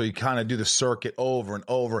Comedy Store. You kind of do the circuit over and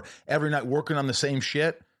over every night, working on the same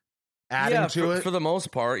shit, adding to it. For the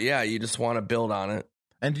most part, yeah. You just want to build on it.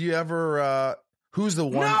 And do you ever? Who's the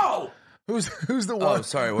one? No. Who's the one? Oh,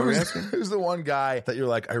 sorry. What were you asking? Who's the one guy that you're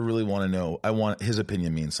like, I really want to know? I want his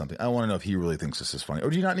opinion means something. I want to know if he really thinks this is funny, or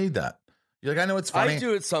do you not need that? You're like, I know it's funny. I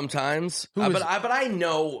do it sometimes, but I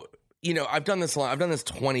know, I've done this long. I've done this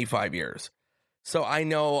 25 years, so I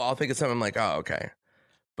know I'll think of something. I'm like, oh, okay.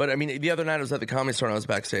 But I mean, the other night I was at the Comedy Store and I was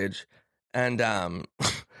backstage, and I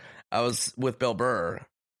was with Bill Burr,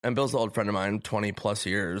 and Bill's an old friend of mine, 20 plus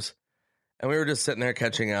years, and we were just sitting there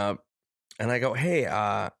catching up, and I go, hey,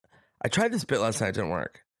 I tried this bit last night, it didn't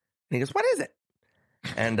work. And he goes, what is it?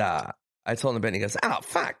 And I told him a bit, and he goes, oh,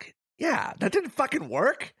 fuck, yeah, that didn't fucking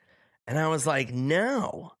work? And I was like,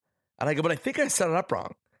 no. And I go, but I think I set it up wrong.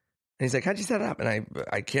 And he's like, how'd you set it up? And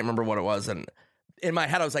I can't remember what it was, and in my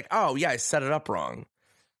head I was like, oh, yeah, I set it up wrong.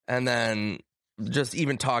 And then just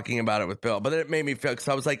even talking about it with Bill, but then it made me feel, because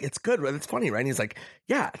I was like, it's good, right? It's funny, right? And he's like,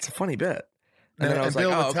 yeah, it's a funny bit. And then I was like,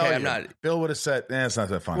 oh, okay, I'm not. Bill would have said, it's not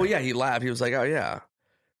that funny. Well, yeah, he laughed. He was like, oh, yeah.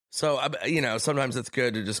 So, you know, sometimes it's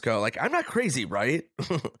good to just go like, I'm not crazy, right?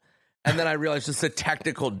 And then I realized just the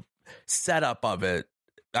technical setup of it,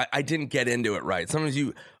 I didn't get into it right. Sometimes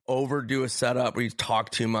you overdo a setup or you talk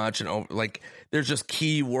too much, and like there's just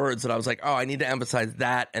key words that I was like, oh, I need to emphasize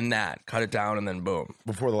that and that, cut it down, and then boom.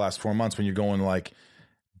 Before the last 4 months, when you're going like,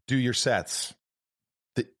 do your sets,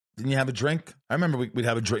 didn't you have a drink? I remember we'd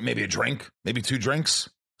have a drink, maybe 2 drinks,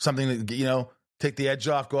 something that, you know, take the edge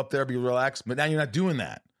off, go up there, be relaxed. But now you're not doing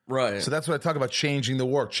that. Right. So that's what I talk about, changing the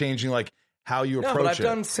work, changing like how you approach it. I've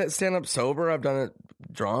done stand-up sober. I've done it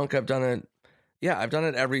drunk. I've done it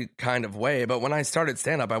every kind of way. But when I started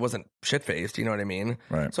stand-up, I wasn't shit-faced. You know what I mean?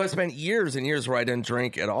 Right. So I spent years and years where I didn't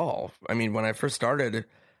drink at all. I mean, when I first started,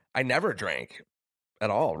 I never drank at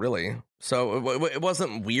all, really. So it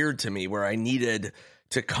wasn't weird to me where I needed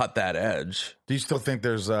to cut that edge. Do you still think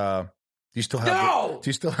there's you scared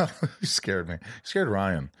me. You scared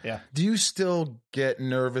Ryan. Yeah. Do you still get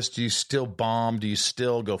nervous? Do you still bomb? Do you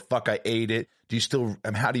still go, fuck, I ate it? Do you still,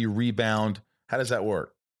 how do you rebound? How does that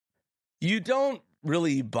work? You don't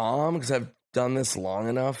really bomb, because I've done this long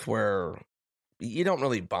enough where you don't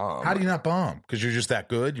really bomb. How do you not bomb? Because you're just that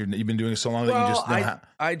good? You've been doing it so long that you just know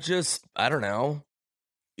I don't know.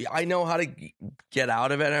 I know how to get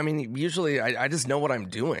out of it. I mean, usually I just know what I'm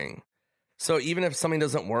doing. So even if something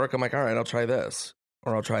doesn't work, I'm like, all right, I'll try this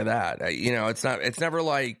or I'll try that. It's never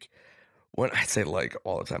like, when I say like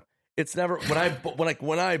all the time, it's never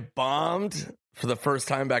when I bombed for the first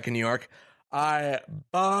time back in New York, I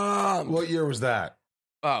bombed. What year was that?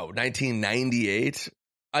 Oh, 1998.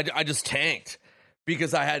 I just tanked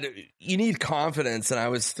because you need confidence, and I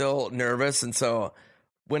was still nervous. And so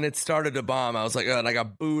when it started to bomb, I was like, and I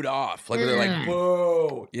got booed off. Like, they're like,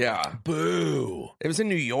 boo. Yeah. Boo. It was in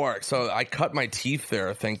New York, so I cut my teeth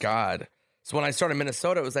there, thank God. So when I started in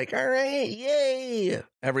Minnesota, it was like, all right, yay,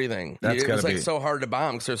 everything. It was like so hard to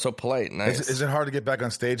bomb because they're so polite and nice. Is it hard to get back on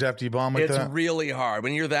stage after you bomb like that? It's really hard.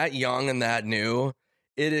 When you're that young and that new,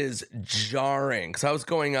 it is jarring. Because I was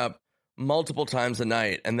going up multiple times a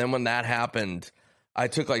night, and then when that happened, I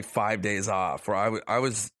took like 5 days off where I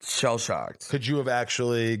was shell-shocked. Could you have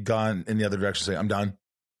actually gone in the other direction, say, I'm done?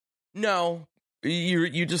 No.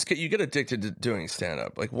 You get addicted to doing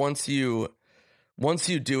stand-up. Like once you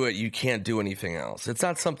do it, you can't do anything else. It's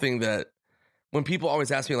not something that, when people always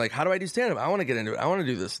ask me like, how do I do stand-up? I want to get into it. I want to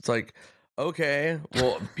do this. It's like, okay,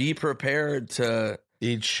 well, be prepared to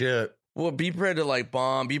eat shit. Well, be prepared to like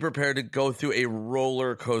bomb. Be prepared to go through a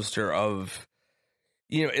roller coaster of,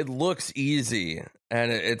 it looks easy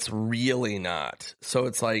and it's really not. So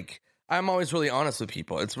it's like, I'm always really honest with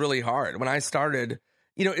people. It's really hard. When I started,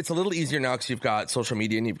 it's a little easier now because you've got social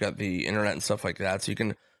media and you've got the internet and stuff like that. So you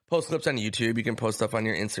can post clips on YouTube. You can post stuff on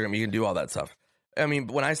your Instagram. You can do all that stuff. I mean,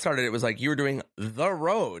 when I started, it was like you were doing the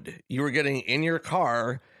road. You were getting in your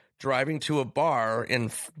car, driving to a bar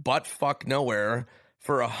in butt fuck nowhere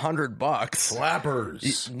for $100.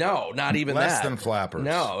 Flappers. No, not even Less that. than flappers.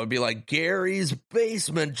 No, it'd be like Gary's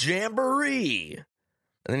Basement Jamboree.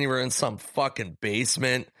 And then you were in some fucking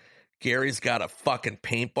basement. Gary's got a fucking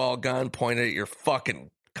paintball gun pointed at your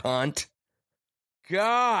fucking cunt.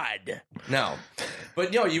 God. No.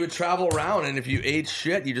 But you would travel around, and if you ate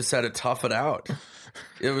shit, you just had to tough it out.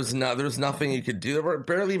 There was nothing you could do. There were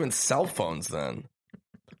barely even cell phones then.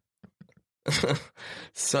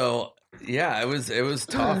 So yeah, it was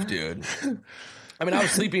tough, dude. I mean, I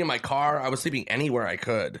was sleeping in my car. I was sleeping anywhere I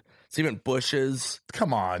could. Sleeping in bushes.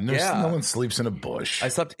 Come on. No one sleeps in a bush. I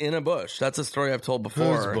slept in a bush. That's a story I've told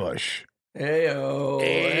before. Whose bush? Ayo.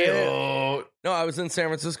 Ayo. No, I was in San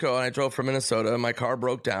Francisco and I drove from Minnesota. My car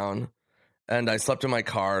broke down and I slept in my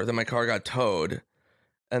car. Then my car got towed.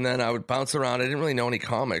 And then I would bounce around. I didn't really know any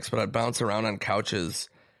comics, but I'd bounce around on couches.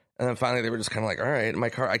 And then finally they were just kind of like, all right, my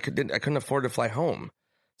car, I couldn't afford to fly home.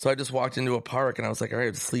 So I just walked into a park and I was like, all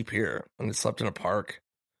right, just sleep here. And I slept in a park.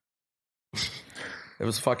 It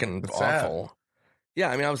was fucking awful. Sad. Yeah,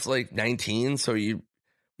 I mean, I was like 19. So when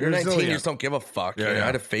You're 19, resilient. you just don't give a fuck. Yeah, You know, yeah. I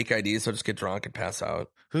had a fake ID, so I just get drunk and pass out.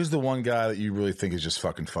 Who's the one guy that you really think is just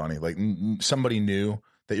fucking funny? Like somebody new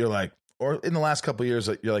that you're like, or in the last couple of years,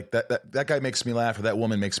 that you're like, that guy makes me laugh, or that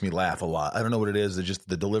woman makes me laugh a lot. I don't know what it is. It's just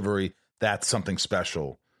the delivery. That's something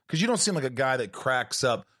special. Because you don't seem like a guy that cracks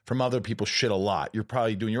up from other people's shit a lot. You're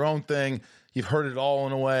probably doing your own thing. You've heard it all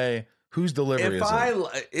in a way. Whose delivery is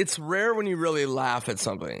it? It's rare when you really laugh at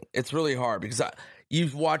something. It's really hard because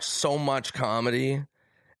you've watched so much comedy,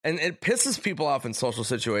 and it pisses people off in social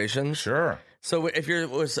situations. Sure. So if you're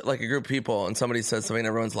with like a group of people and somebody says something and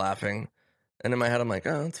everyone's laughing, and in my head I'm like,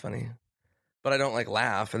 oh, that's funny. But I don't like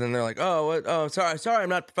laugh. And then they're like, oh, what? Oh, sorry, I'm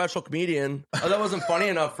not a professional comedian. Oh, that wasn't funny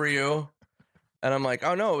enough for you. And I'm like,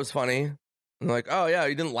 oh, no, it was funny. And they're like, oh, yeah,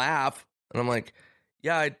 you didn't laugh. And I'm like,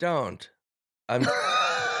 yeah, I don't. I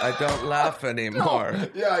don't laugh anymore. No,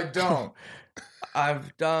 yeah, I don't.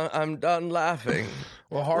 I'm done laughing.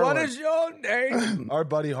 Well, Harlan, What is your name? our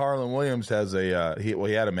buddy Harlan Williams has he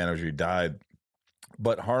had a manager who died.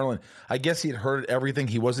 But Harlan, I guess he had heard everything.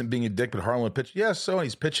 He wasn't being a dick, but Harlan would pitch, yeah, so, and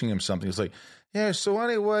he's pitching him something. He's like, yeah, so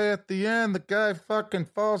anyway, at the end, the guy fucking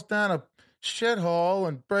falls down a shithole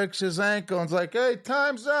and breaks his ankle and is like, hey,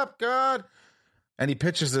 time's up, God. And he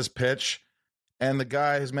pitches this pitch, and the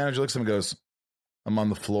guy, his manager looks at him and goes, I'm on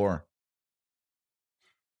the floor.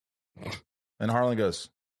 And Harlan goes,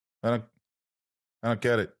 I don't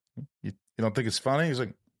get it. You don't think it's funny? He's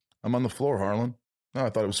like, I'm on the floor, Harlan. No, I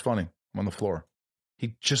thought it was funny. I'm on the floor.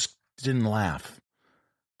 He just didn't laugh.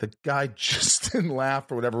 The guy just didn't laugh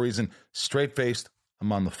for whatever reason. Straight-faced,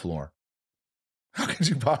 I'm on the floor. How could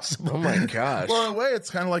you possibly? Oh, my gosh. Well, in a way, it's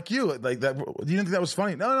kind of like you. Like that. You didn't think that was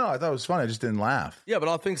funny? No, I thought it was funny. I just didn't laugh. Yeah, but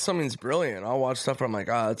I'll think something's brilliant. I'll watch stuff where I'm like,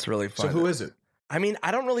 oh, that's really So funny. who is it? I mean, I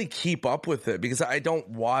don't really keep up with it because I don't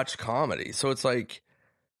watch comedy. So it's like,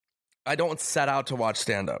 I don't set out to watch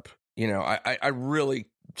stand-up. You know, I really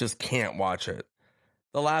just can't watch it.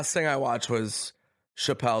 The last thing I watched was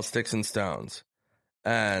Chappelle Sticks and Stones.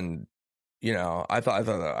 And, you know, I thought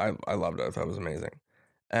that I loved it. I thought it was amazing.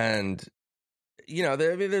 And, you know,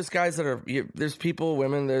 there's guys that are, there's people,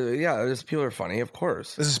 women, there's people that are funny, of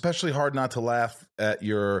course. It's especially hard not to laugh at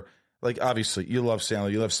your, like, obviously, you love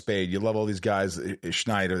Sandler, you love Spade, you love all these guys,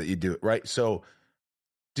 Schneider, that you do, right? So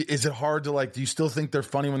is it hard to, like, do you still think they're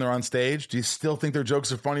funny when they're on stage? Do you still think their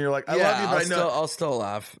jokes are funny? You're like, I love you, but I know. I'll still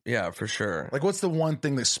laugh. Yeah, for sure. Like, what's the one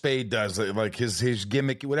thing that Spade does? Like his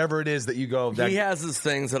gimmick, whatever it is that you go. He has his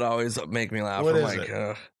things that always make me laugh. What I'm is like, it?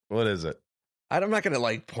 ugh. What is it? I'm not going to,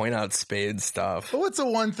 like, point out Spade stuff. But what's the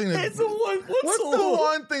one thing that? What's the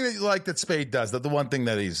one thing that you like that Spade does? That the one thing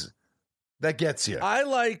that gets you? I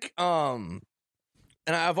like, and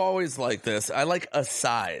I've always liked this. I like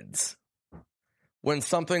asides. When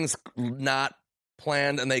something's not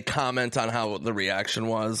planned and they comment on how the reaction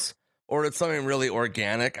was, or it's something really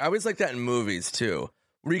organic. I always like that in movies too,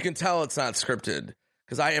 where you can tell it's not scripted.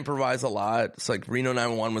 Because I improvise a lot. It's like Reno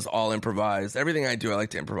 911 was all improvised. Everything I do, I like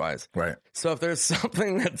to improvise. Right. So if there's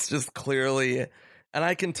something that's just clearly, and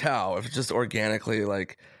I can tell if it's just organically,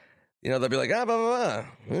 like, you know, they'll be like, blah, blah, blah.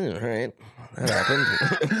 All right, that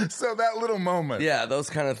happened. So that little moment. Yeah, those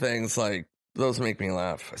kind of things, like, those make me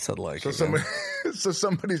laugh. I said like. So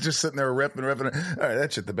somebody's just sitting there ripping. All right,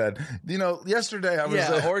 that shit the bed. You know, yesterday I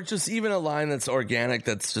was or just even a line that's organic,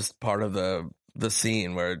 that's just part of the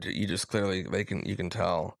scene where you just clearly you can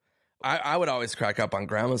tell. I would always crack up on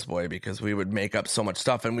Grandma's Boy because we would make up so much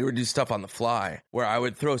stuff and we would do stuff on the fly where I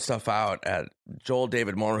would throw stuff out at Joel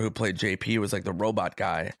David Moore, who played JP, was like the robot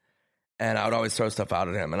guy. And I would always throw stuff out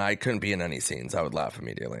at him, and I couldn't be in any scenes. I would laugh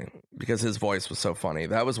immediately because his voice was so funny.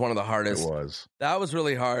 That was one of the hardest. It was. That was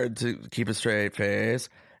really hard to keep a straight face.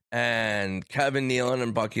 And Kevin Nealon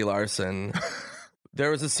and Bucky Larson,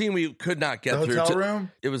 there was a scene we could not get through. The hotel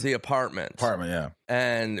room? It was the apartment. Yeah.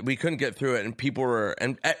 And we couldn't get through it, and people were,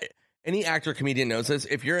 and any actor, comedian knows this.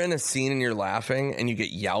 If you're in a scene and you're laughing and you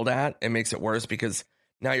get yelled at, it makes it worse because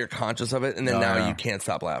now you're conscious of it, and then you can't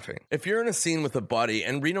stop laughing. If you're in a scene with a buddy,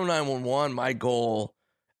 and Reno 911, my goal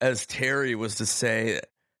as Terry was to say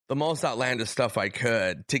the most outlandish stuff I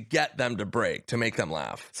could to get them to break, to make them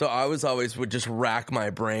laugh. So I would just rack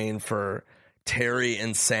my brain for Terry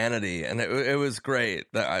insanity, and it was great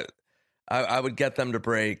that I would get them to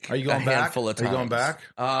break. Are you going a back? handful of times. Are you going back?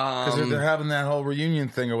 Because they're having that whole reunion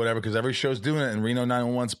thing or whatever. Because every show's doing it, and Reno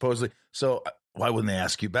 911 supposedly. So why wouldn't they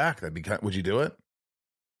ask you back? Would you do it?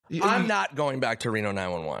 I'm not going back to Reno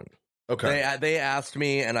 911. Okay. They asked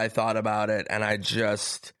me, and I thought about it, and I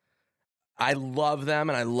love them,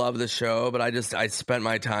 and I love the show, but I spent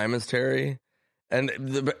my time as Terry, and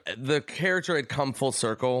the character had come full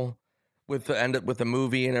circle with the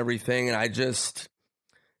movie and everything, and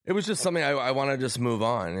it it was just something I want to just move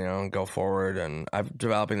on, and go forward. And I'm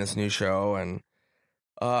developing this new show, and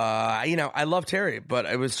I love Terry, but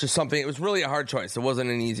it was just something. It was really a hard choice. It wasn't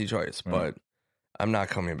an easy choice, but I'm not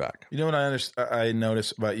coming back. You know what I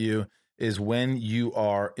notice about you is when you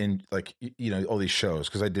are in like all these shows,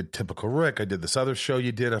 because I did Typical Rick, I did this other show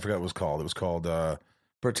you did, I forgot what it was called. It was called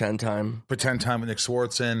Pretend Time with Nick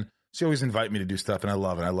Swartzen. So you always invite me to do stuff, and I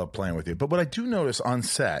love it. I love playing with you. But what I do notice on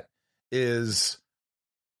set is,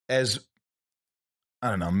 as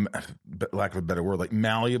I don't know, lack of a better word, like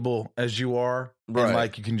malleable as you are, Right. and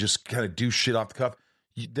like you can just kind of do shit off the cuff.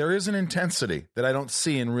 There is an intensity that I don't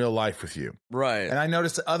see in real life with you. right. And I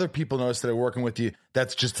noticed that other people notice that are working with you.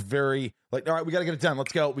 That's just very like, all right, we got to get it done.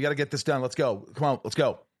 Let's go. We got to get this done. Let's go. Come on, let's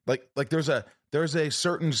go. Like there's a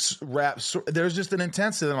certain rap. There's just an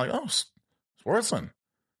intensity. That I'm like, oh, Swartzen,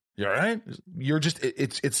 you all right? You're just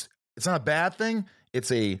it's not a bad thing.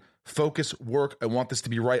 It's a focus work. I want this to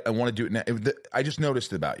be right. I want to do it now. I just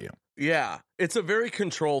noticed it about you. Yeah, it's a very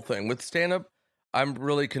control thing. With stand-up, I'm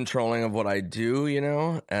really controlling of what I do,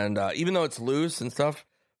 and even though it's loose and stuff,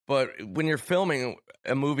 but when you're filming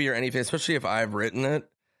a movie or anything, especially if I've written it,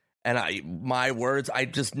 and my words, I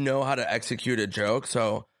just know how to execute a joke,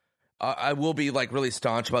 so I will be like really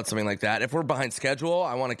staunch about something like that. If we're behind schedule,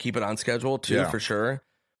 I want to keep it on schedule too, for sure,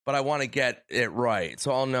 but I want to get it right,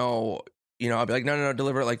 so I'll know, I'll be like, no,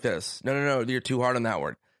 deliver it like this. No, you're too hard on that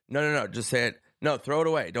word. No, just say it. No, throw it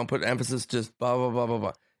away. Don't put emphasis, just blah, blah, blah, blah,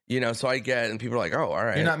 blah. So I get, and people are like, oh, all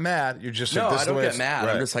right. You're not mad. You're just no, like, this I don't get mad.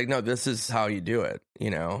 Right. I'm just like, no, this is how you do it,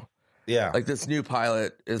 Yeah. Like this new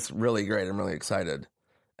pilot is really great. I'm really excited.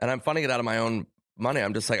 And I'm funding it out of my own money.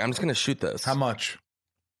 I'm just like, I'm just going to shoot this. How much?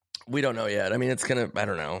 We don't know yet. I mean, I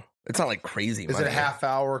don't know. It's not like crazy Is money. it a half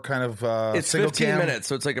hour kind of it's single 15 cam? minutes,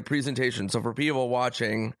 so it's like a presentation. So for people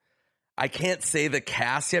watching, I can't say the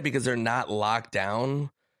cast yet because they're not locked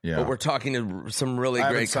down. Yeah. But we're talking to some really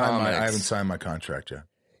great comics. I haven't signed my contract yet.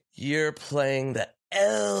 You're playing the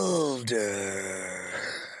Elder.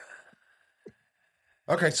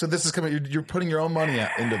 Okay, so this is coming. You're putting your own money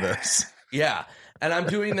into this. Yeah. And I'm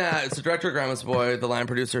doing that. It's the director of Grandma's Boy, the line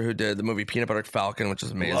producer who did the movie Peanut Butter Falcon, which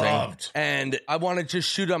is amazing. Loved. And I want to just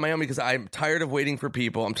shoot on my own because I'm tired of waiting for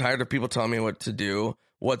people. I'm tired of people telling me what to do,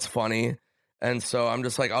 what's funny. And so I'm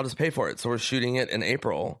just like, I'll just pay for it. So we're shooting it in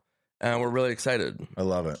April, and we're really excited. I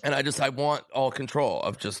love it. And I want all control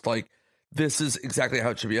of just like, this is exactly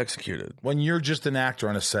how it should be executed. When you're just an actor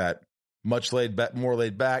on a set, more laid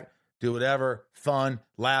back, do whatever, fun,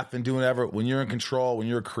 laugh, and do whatever. When you're in control, when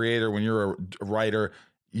you're a creator, when you're a writer,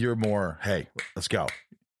 you're more, hey, let's go.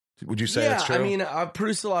 Would you say that's true? I mean, I've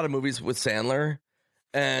produced a lot of movies with Sandler,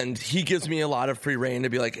 and he gives me a lot of free reign to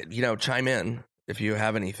be like, chime in if you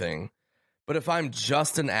have anything. But if I'm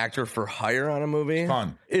just an actor for hire on a movie,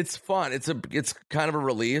 it's fun. It's kind of a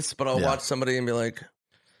release, but I'll watch somebody and be like,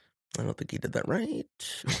 I don't think he did that right.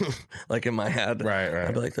 Like in my head. Right.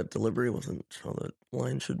 I'd be like, that delivery wasn't how that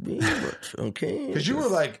line should be, but okay. Because you were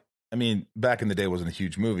like, I mean, back in the day, it wasn't a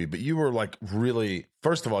huge movie, but you were like really,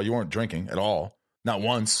 first of all, you weren't drinking at all. Not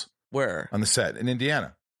once. Where? On the set in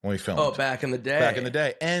Indiana when we filmed. Oh, back in the day. Back in the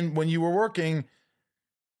day. And when you were working,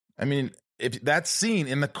 I mean, if that scene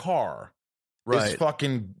in the car is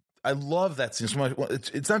fucking, I love that scene so much. Well,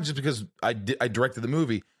 it's not just because I directed the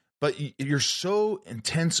movie, but you're so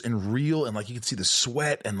intense and real, and like you can see the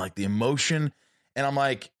sweat and like the emotion. And I'm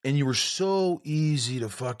like, and you were so easy to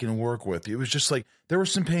fucking work with. It was just like, there were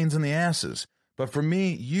some pains in the asses. But for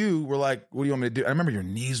me, you were like, what do you want me to do? I remember your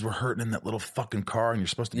knees were hurting in that little fucking car, and you're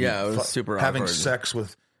supposed to be it was super having awkward. sex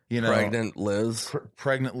with, pregnant Liz.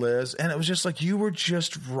 Pregnant Liz. And it was just like, you were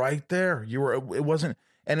just right there. It wasn't,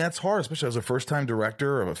 and that's hard, especially as a first time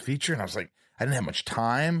director of a feature. And I was like, I didn't have much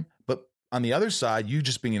time. But on the other side, you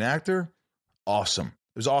just being an actor, awesome.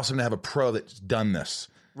 It was awesome to have a pro that's done this.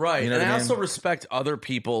 Right. You know and what I I mean? also respect other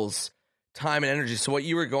people's time and energy. So what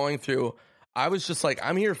you were going through, I was just like,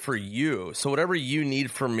 I'm here for you. So whatever you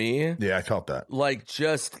need from me. Yeah, I felt that. Like,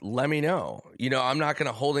 just let me know. I'm not going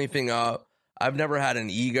to hold anything up. I've never had an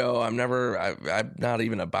ego. I'm not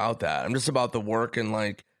even about that. I'm just about the work and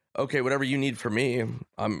like, okay, whatever you need from me,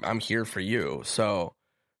 I'm here for you. So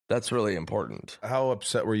that's really important. How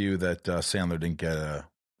upset were you that Sandler didn't get a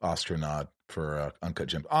Oscar nod for Uncut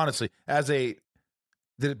Gems? Honestly,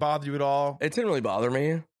 did it bother you at all? It didn't really bother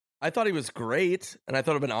me. I thought he was great, and I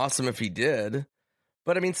thought it'd been awesome if he did.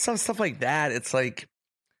 But I mean, stuff like that, it's like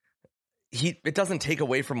it doesn't take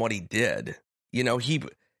away from what he did.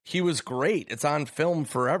 He was great. It's on film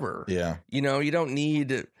forever. Yeah. You don't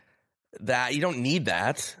need that. You don't need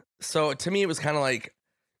that. So to me, it was kind of like,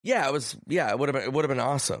 it would have been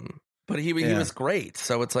awesome. But he was great.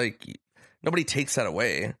 So it's like, Nobody takes that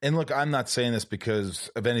away. And look, I'm not saying this because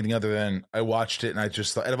of anything other than I watched it and I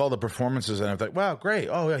just thought, out of all the performances, and I was like, wow, great.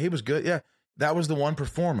 Oh, yeah, he was good. Yeah. That was the one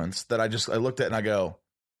performance that I looked at and I go,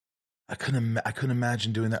 I couldn't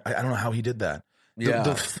imagine doing that. I don't know how he did that.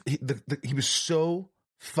 Yeah. He was so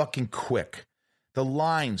fucking quick. The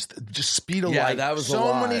lines, just speed of light. That was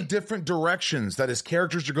so many different directions that his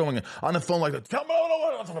characters are going on the phone like, tell me,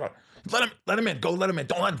 let him in, go let him in.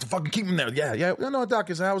 Don't let him fucking keep him there. Yeah. No, Doc,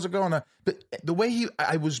 how's it going? But the way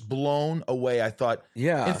I was blown away. I thought,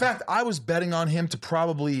 yeah. In fact, I was betting on him to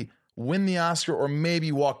probably win the Oscar or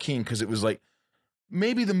maybe Joaquin because it was like,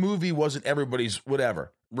 maybe the movie wasn't everybody's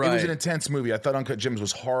whatever. Right. It was an intense movie. I thought Uncut Gems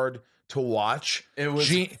was hard to watch. It was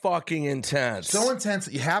fucking intense. So intense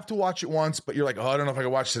that you have to watch it once, but you're like, oh, I don't know if I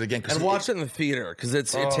can watch it again. And watch it in the theater because it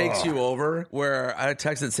takes you over. Where I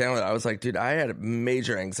texted Sam, I was like, dude, I had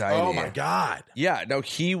major anxiety. Oh my God. Yeah, no,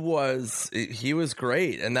 he was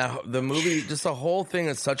great. And the movie, just the whole thing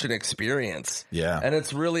is such an experience. Yeah. And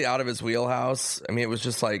it's really out of his wheelhouse. I mean, it was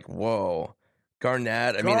just like, whoa.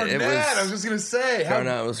 Garnett. I was just going to say.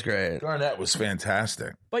 Garnett was great. Garnett was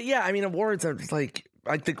fantastic. But yeah, I mean, awards are just like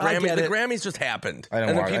the Grammys just happened.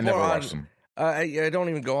 I never watched them. I don't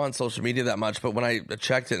even go on social media that much, but when I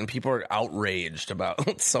checked it and people are outraged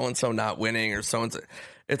about so-and-so not winning or so-and-so,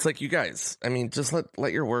 it's like, you guys, I mean, just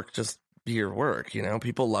let your work just be your work, you know?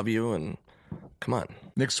 People love you and come on.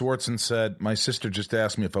 Nick Swartzen said, my sister just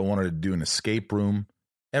asked me if I wanted to do an escape room.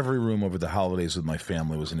 Every room over the holidays with my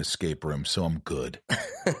family was an escape room, so I'm good.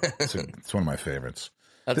 It's one of my favorites.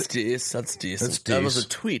 That's decent. That was a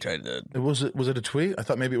tweet I did. Was it a tweet? I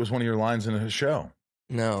thought maybe it was one of your lines in a show.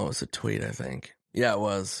 No, it was a tweet, I think. Yeah, it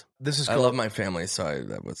was. I love my family, so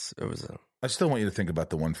it was I still want you to think about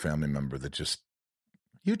the one family member that just,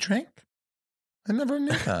 you drink? I never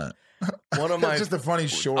knew that. That's just a funny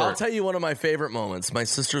short. I'll tell you one of my favorite moments. My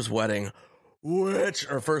sister's wedding,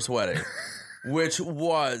 first wedding. Which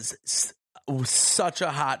was such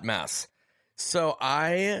a hot mess. So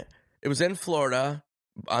it was in Florida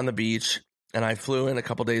on the beach, and I flew in a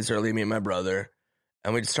couple days early, me and my brother,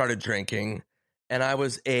 and we just started drinking, and I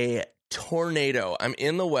was a tornado. I'm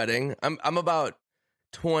in the wedding. I'm about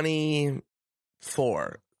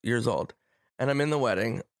 24 years old, and I'm in the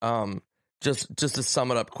wedding. Just to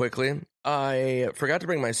sum it up quickly, I forgot to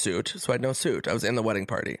bring my suit, so I had no suit. I was in the wedding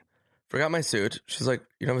party. Forgot my suit. She's like,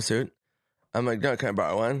 you don't have a suit? I'm like, no, can I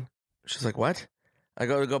borrow one? She's like, what? I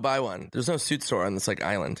go buy one. There's no suit store on this like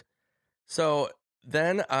island. So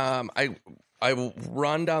then I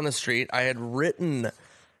run down the street. I had written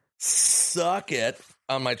 "suck it"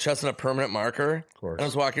 on my chest in a permanent marker. Of course. And I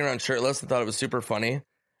was walking around shirtless and thought it was super funny.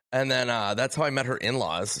 And then that's how I met her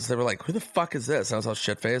in-laws. So they were like, who the fuck is this? And I was all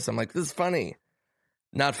shit-faced. I'm like, this is funny.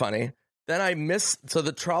 Not funny. Then so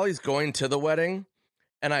the trolley's going to the wedding.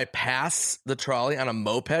 And I pass the trolley on a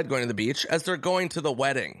moped going to the beach as they're going to the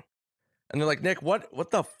wedding. And they're like, Nick,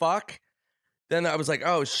 what the fuck? Then I was like,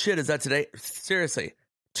 oh, shit, is that today? Seriously.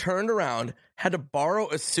 Turned around, had to borrow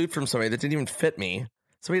a suit from somebody that didn't even fit me.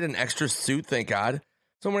 So we had an extra suit, thank God.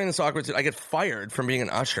 So I'm wearing this awkward suit. I get fired from being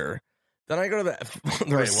an usher. Then I go to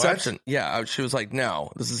the reception. What? Yeah, she was like,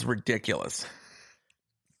 no, this is ridiculous.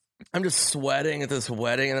 I'm just sweating at this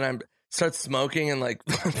wedding. And then I start smoking and like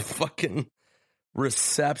fucking...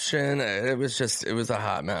 reception. It was a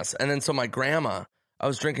hot mess. And then so my grandma, I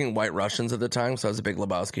was drinking White Russians at the time, so I was a big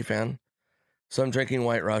Lebowski fan. So I'm drinking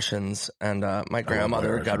White Russians, and my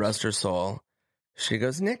grandmother, God rest her soul, she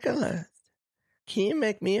goes, Nicholas, can you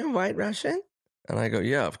make me a White Russian? And I go,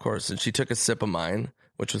 yeah, of course. And she took a sip of mine,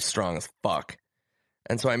 which was strong as fuck.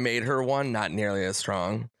 And so I made her one, not nearly as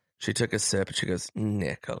strong. She took a sip, and she goes,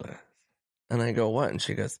 Nicholas. And I go, what? And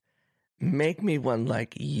she goes, make me one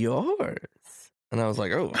like yours. And I was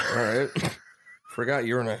like, oh, all right. Forgot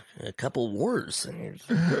you were in a couple wars. And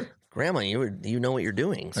Grandma, you know what you're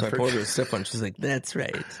doing. So I poured her a sip on. She's like, that's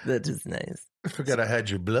right. That is nice. I forgot I had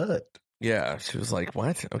your blood. Yeah. She was like,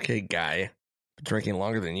 what? Okay, guy. Been drinking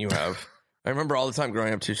longer than you have. I remember all the time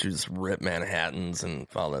growing up, too, she would just rip Manhattans and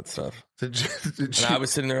all that stuff. And I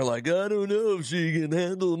was sitting there like, I don't know if she can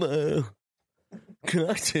handle my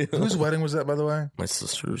cocktail. Whose wedding was that, by the way? My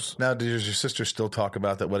sister's. Now, does your sister still talk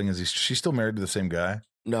about that wedding? Is she still married to the same guy?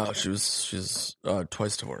 No, she's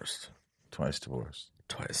twice divorced. Twice.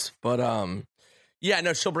 But yeah,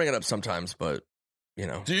 no, she'll bring it up sometimes, but you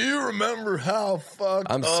know. Do you remember how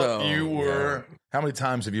fucked up you were? Yeah. How many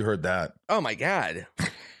times have you heard that? Oh my God.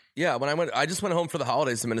 Yeah, I just went home for the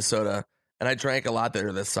holidays to Minnesota, and I drank a lot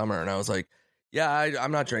there this summer, and I was like, yeah,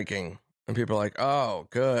 I'm not drinking. And people are like, oh,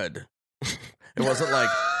 good. It wasn't like,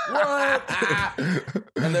 what?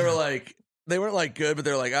 And they weren't like good, but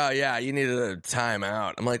they were like, oh yeah, you needed a time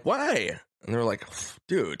out. I'm like, why? And they're like,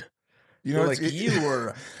 dude, You know, like, you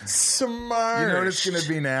were smart. You know what it's going to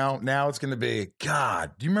be now? Now it's going to be,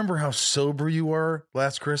 God, do you remember how sober you were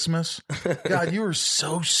last Christmas? God, you were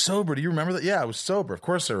so sober. Do you remember that? Yeah, I was sober. Of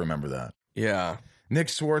course I remember that. Yeah. Nick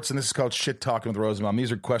Swartz, and this is called Shit Talking with Rosenbaum.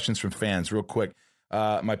 These are questions from fans, real quick.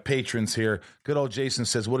 My patrons here. Good old Jason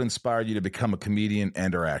says, what inspired you to become a comedian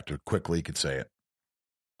and or actor? Quickly, you could say it.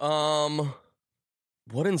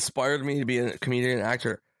 What inspired me to be a comedian and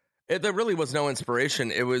actor? There really was no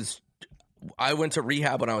inspiration. It was, I went to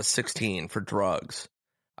rehab when I was 16 for drugs.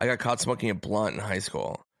 I got caught smoking a blunt in high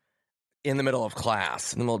school in the middle of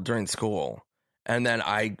class, during school. And then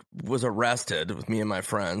I was arrested with me and my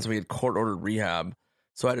friends. We had court-ordered rehab.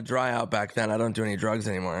 So I had to dry out back then. I don't do any drugs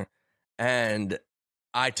anymore. And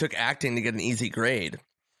I took acting to get an easy grade.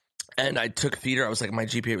 And I took theater. I was like, my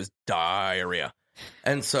GPA was diarrhea.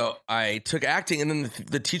 And so I took acting. And then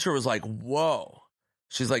the teacher was like, whoa.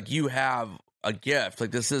 She's like, you have a gift.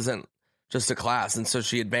 Like, this isn't just a class. And so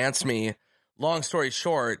she advanced me. Long story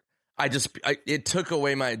short, it took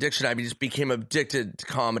away my addiction. I just became addicted to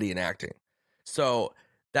comedy and acting. So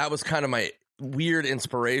that was kind of my weird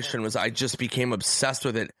inspiration, was I just became obsessed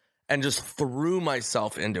with it and just threw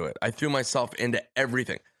myself into it. I threw myself into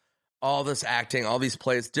everything. All this acting, all these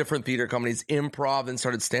plays, different theater companies, improv, and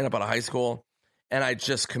started stand-up out of high school. And I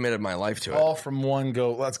just committed my life to it. All from one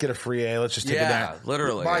go, let's get a free A. Let's just take it down.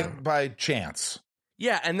 Literally. By chance.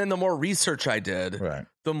 Yeah, and then the more research I did,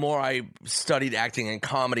 the more I studied acting and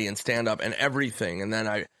comedy and stand-up and everything. And then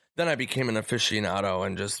I became an aficionado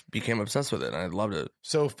and just became obsessed with it. And I loved it.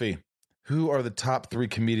 Sophie, who are the top 3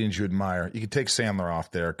 comedians you admire? You could take Sandler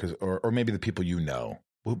off there, or maybe the people you know.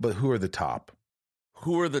 But who are the top?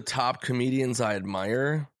 Who are the top comedians I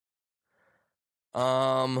admire?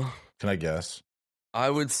 Can I guess? I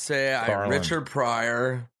would say Richard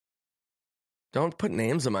Pryor. Don't put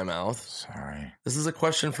names in my mouth. Sorry. This is a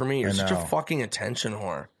question for me. You're such a fucking attention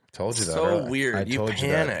whore. Told you that. So weird. You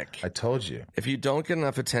panic. I told you. If you don't get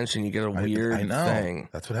enough attention, you get a weird thing.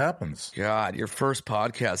 That's what happens. God, your first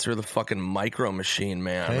podcast, you're the fucking micro machine,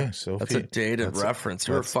 man. Hey, Sophie. That's a dated reference.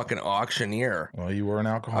 You're a fucking auctioneer. Well, you were an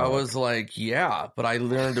alcoholic. I was like, yeah, but I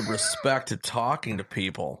learned to respect talking to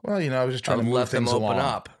people. Well, I was just trying to move things along. Let them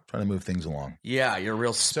open up. Trying to move things along. Yeah, you're a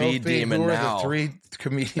real speed Sophie, demon who are now. The 3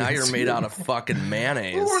 comedians. Now you're made out of fucking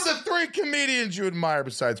mayonnaise. Who are the 3 comedians you admire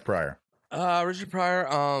besides Pryor? Richard Pryor.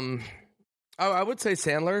 I would say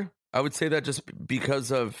Sandler. I would say that just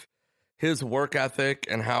because of his work ethic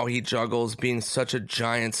and how he juggles being such a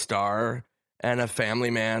giant star and a family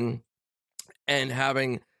man and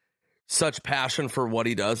having such passion for what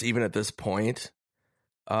he does, even at this point.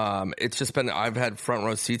 It's just been, I've had front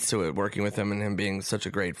row seats to it, working with him and him being such a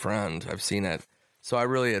great friend. I've seen it. So I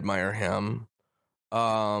really admire him.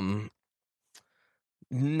 Not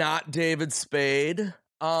David Spade.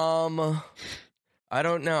 I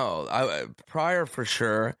don't know. Pryor for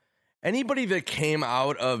sure. Anybody that came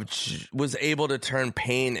out of, was able to turn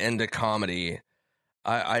pain into comedy,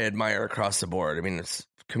 I admire across the board. I mean, it's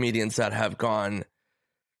comedians that have gone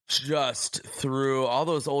just through, all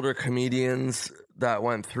those older comedians that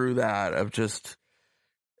went through that of just,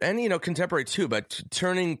 and contemporary too, but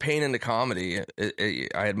turning pain into comedy,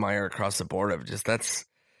 I admire across the board of just, that's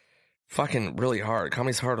fucking really hard.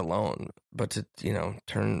 Comedy's hard alone, but to,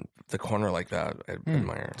 turn the corner like that, I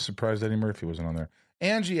admire. Surprised Eddie Murphy wasn't on there.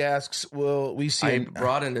 Angie asks, will we see... I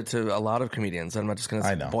brought it to a lot of comedians. I'm not just going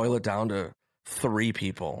to boil it down to 3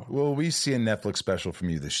 people. Will we see a Netflix special from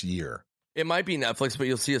you this year? It might be Netflix, but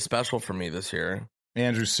you'll see a special from me this year.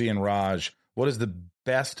 Andrew C. and Raj, what is the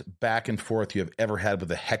best back and forth you have ever had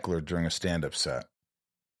with a heckler during a stand-up set?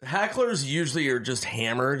 Hecklers usually are just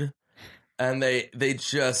hammered, and they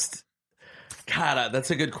just... God,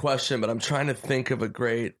 that's a good question, but I'm trying to think of a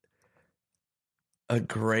great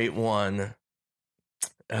one.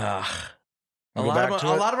 A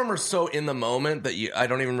lot of them are so in the moment that I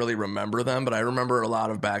don't even really remember them, but I remember a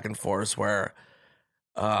lot of back and forth where,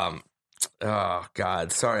 oh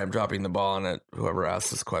God, sorry, I'm dropping the ball on it. Whoever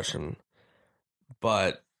asked this question,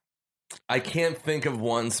 but I can't think of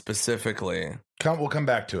one specifically. We'll come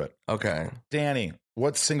back to it. Okay. Danny,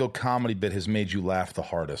 what single comedy bit has made you laugh the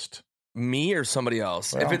hardest? Me or somebody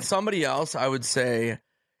else? Well, if it's somebody else, I would say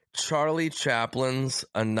Charlie Chaplin's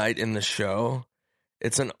A Night in the Show.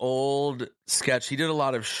 It's an old sketch. He did a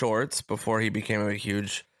lot of shorts before he became a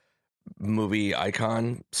huge movie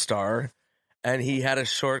icon star. And he had a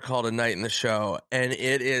short called A Night in the Show. And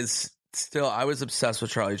it is still, I was obsessed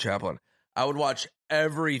with Charlie Chaplin. I would watch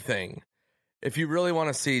everything. If you really want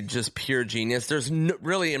to see just pure genius, there's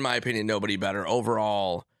really, in my opinion, nobody better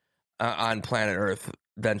overall on planet Earth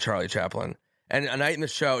than Charlie Chaplin. And A Night in the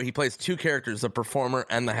Show, he plays two characters, the performer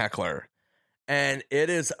and the heckler. And it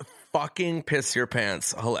is fucking piss your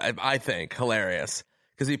pants, I think, hilarious.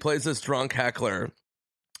 Because he plays this drunk heckler,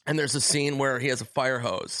 and there's a scene where he has a fire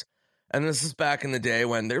hose. And this is back in the day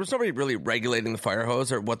when there was nobody really regulating the fire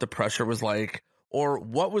hose or what the pressure was like or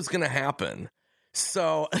what was going to happen.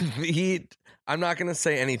 So I'm not going to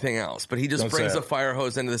say anything else, but he just brings a fire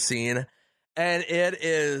hose into the scene, and it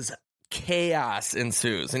is chaos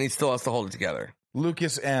ensues, and he still has to hold it together.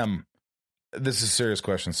 Lucas M., this is a serious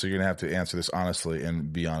question, so you're going to have to answer this honestly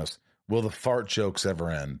and be honest. Will the fart jokes ever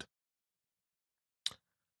end?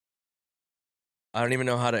 I don't even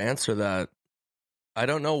know how to answer that. I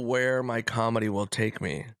don't know where my comedy will take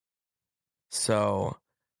me. So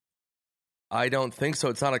I don't think so.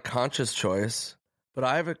 It's not a conscious choice. But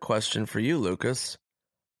I have a question for you, Lucas.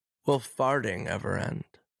 Will farting ever end?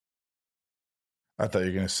 I thought you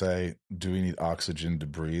were going to say, do we need oxygen to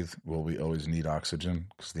breathe? Will we always need oxygen?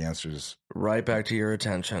 Because the answer is... Right back to your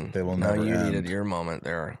attention. They will never you end. needed your moment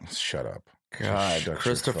there. Shut up. God,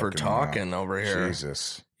 Christopher talking over here.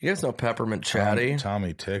 Jesus. You guys know Peppermint Chatty?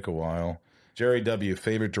 Tommy, take a while. Jerry W.,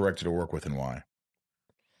 favorite director to work with and why?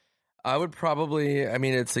 I would probably, I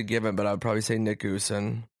mean, it's a given, but I would probably say Nick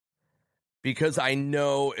Goosen. Because I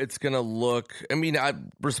know it's going to look, I mean, I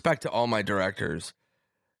respect to all my directors,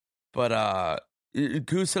 but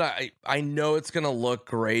Goosen, I know it's going to look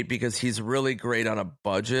great because he's really great on a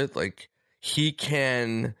budget. Like, he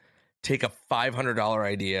can take a $500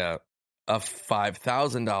 idea, a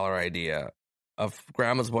 $5,000 idea, of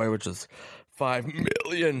Grandma's Boy, which is $5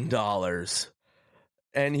 million,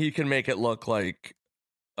 and he can make it look like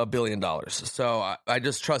 $1 billion. So I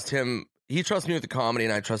just trust him. He trusts me with the comedy,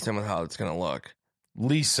 and I trust him with how it's going to look.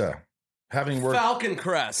 Lisa, having worked... Falcon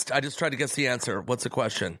Crest. I just tried to guess the answer. What's the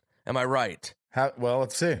question? Am I right? Well,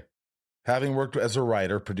 let's see. Having worked as a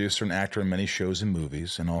writer, producer, and actor in many shows and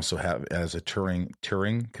movies, and also as a touring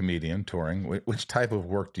comedian, which type of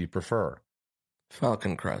work do you prefer?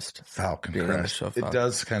 Falcon Crest. Falcon Crest. It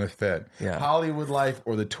does kind of fit. Yeah. Hollywood life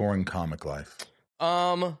or the touring comic life?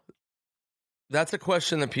 That's a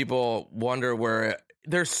question that people wonder where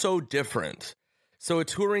they're so different. So a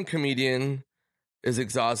touring comedian is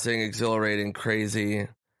exhausting, exhilarating, crazy.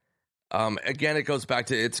 Again, it goes back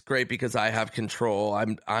to it's great because I have control.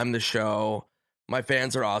 I'm the show. My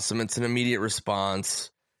fans are awesome. It's an immediate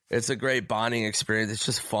response. It's a great bonding experience. It's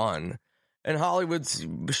just fun. And Hollywood's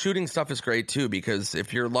shooting stuff is great too, because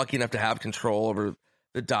if you're lucky enough to have control over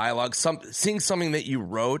the dialogue, seeing something that you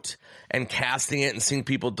wrote and casting it and seeing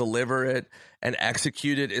people deliver it and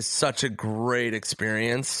execute it is such a great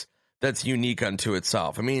experience that's unique unto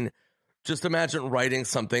itself. I mean, just imagine writing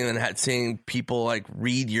something and seeing people like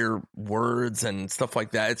read your words and stuff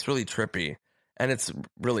like that. It's really trippy and it's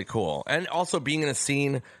really cool. And also being in a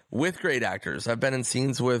scene with great actors. I've been in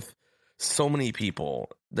scenes with so many people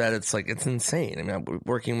that it's like, it's insane. I mean, I'm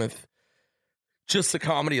working with just the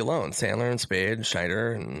comedy alone, Sandler and Spade and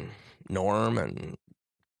Schneider and Norm and,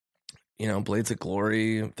 you know, Blades of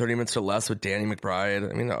Glory, 30 Minutes or Less with Danny McBride.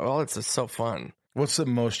 I mean, all it's just so fun. What's the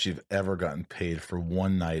most you've ever gotten paid for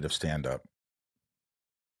one night of stand-up?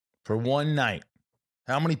 For one night.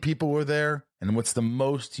 How many people were there? And what's the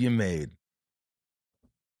most you made?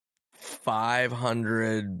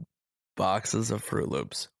 500 boxes of Fruit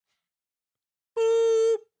Loops.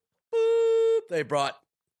 Boop, boop. They brought...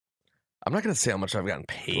 I'm not going to say how much I've gotten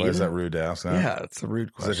paid. Why is that rude to ask that? Yeah, it's a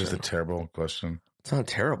rude question. Is that just a terrible question? It's not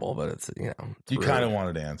terrible, but it's, you know. It's you kind of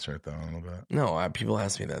wanted to answer it, though, a little bit. No, people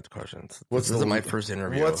ask me that question. This isn't my first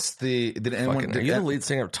interview. Did anyone... Are you the lead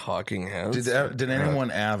singer of Talking Heads? Did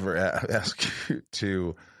anyone ever ask you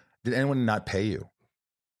to... Did anyone not pay you?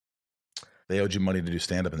 They owed you money to do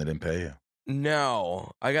stand-up and they didn't pay you?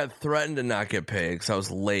 No. I got threatened to not get paid because I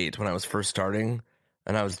was late when I was first starting,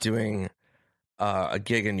 and I was doing a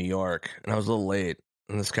gig in New York, and I was a little late,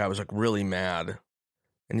 and this guy was like really mad.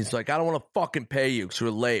 And he's like, I don't want to fucking pay you because you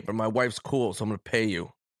were late, but my wife's cool, so I'm going to pay you.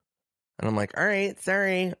 And I'm like, all right,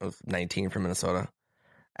 sorry. I was 19 from Minnesota.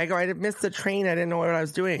 I go, I missed the train. I didn't know what I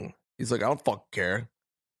was doing. He's like, I don't fucking care.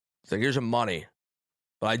 He's like, here's your money,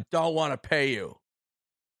 but I don't want to pay you.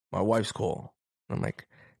 My wife's cool. And I'm like,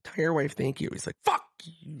 tell your wife thank you. He's like, fuck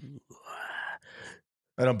you.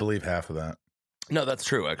 I don't believe half of that. No, that's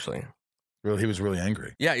true, actually. Really, he was really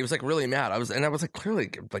angry. Yeah, he was like really mad. I was like clearly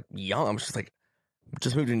like young. I was just like,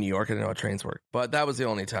 just moved to New York. I didn't know how trains work, but that was the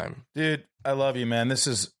only time. Dude, I love you, man. This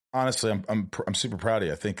is honestly, I'm super proud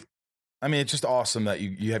of you. I mean, it's just awesome that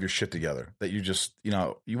you have your shit together. That you just, you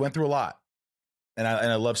know, you went through a lot, and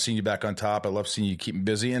I love seeing you back on top. I love seeing you keep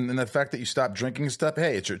busy, and the fact that you stopped drinking and stuff.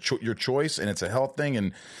 Hey, it's your choice, and it's a health thing,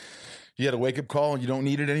 and you had a wake up call, and you don't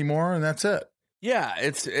need it anymore, and that's it. Yeah,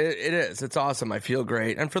 it is. It's awesome. I feel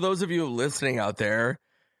great. And for those of you listening out there,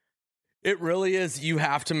 it really is. You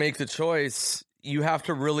have to make the choice. You have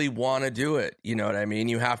to really want to do it. You know what I mean?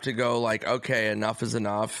 You have to go like, okay, enough is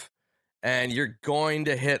enough. And you're going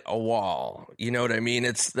to hit a wall. You know what I mean?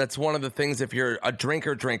 That's one of the things if you're a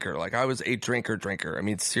drinker, like I was a drinker. I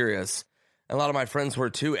mean, serious. And a lot of my friends were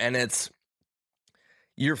too. And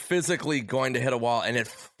you're physically going to hit a wall and it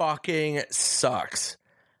fucking sucks.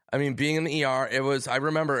 I mean, being in the ER, I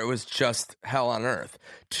remember it was just hell on earth.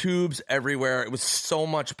 Tubes everywhere. It was so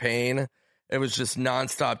much pain. It was just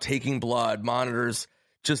nonstop taking blood, monitors,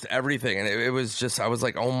 just everything. And it was just, I was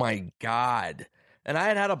like, oh my God. And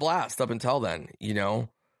I had a blast up until then, you know?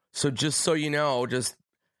 So just so you know, just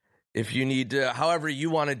if you need to, however you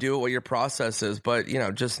want to do it, what your process is, but, you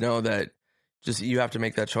know, just know that you have to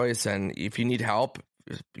make that choice. And if you need help,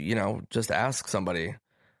 you know, just ask somebody,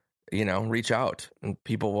 you know, reach out and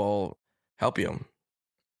people will help you.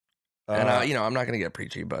 And, you know, I'm not going to get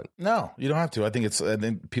preachy, but. No, you don't have to. I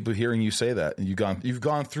think people hearing you say that, and you've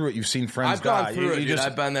gone through it. You've seen friends I've gone through it, dude.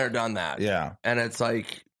 I've been there, done that. Yeah. And it's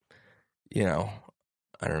like, you know,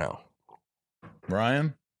 I don't know.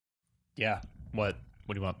 Ryan? Yeah. What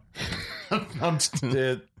do you want?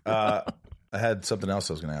 I had something else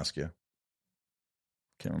I was going to ask you.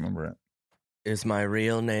 Can't remember it. Is my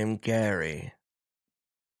real name Gary?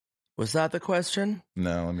 Was that the question?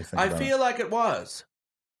 No, let me think. I feel like it was.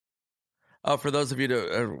 Oh, for those of you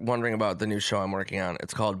that are wondering about the new show I'm working on,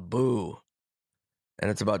 it's called Boo. And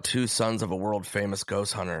it's about two sons of a world-famous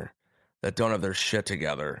ghost hunter that don't have their shit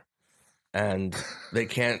together. And they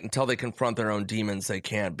can't, until they confront their own demons, they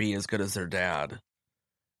can't be as good as their dad.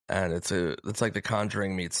 And it's like The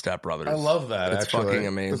Conjuring meets Step Brothers. I love that, it's actually. Fucking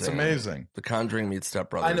amazing. It's amazing. The Conjuring meets Step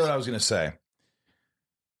Brothers. I know what I was going to say.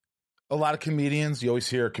 A lot of comedians, you always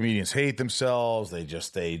hear comedians hate themselves. They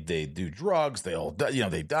do drugs. They all, you know,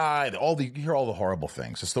 they die. You hear all the horrible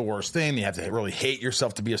things. It's the worst thing. You have to really hate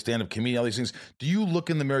yourself to be a stand-up comedian. All these things. Do you look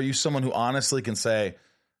in the mirror? Are you someone who honestly can say,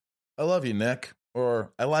 "I love you, Nick,"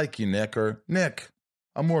 or "I like you, Nick," or "Nick,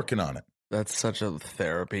 I'm working on it"? That's such a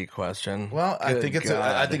therapy question. Well, I think it's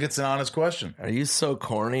an honest question. Are you so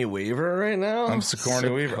corny Weaver right now? I'm so corny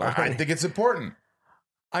Weaver. I think it's important.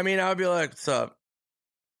 I mean, I would be like, "What's up?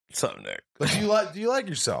 What's up, Nick?" Like, do you like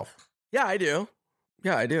yourself? Yeah, I do.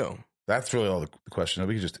 Yeah, I do. That's really all the question.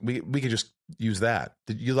 We could just use that.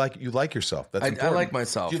 Did you like yourself? That's important. I like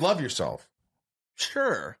myself. Do you love yourself?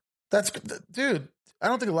 Sure. Dude, I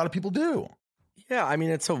don't think a lot of people do. Yeah, I mean,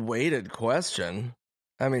 it's a weighted question.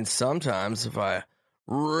 I mean, sometimes if I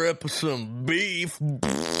rip some beef,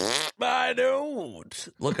 I don't.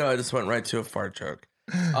 Look how I just went right to a fart joke.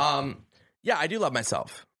 Yeah, I do love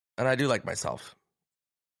myself, and I do like myself.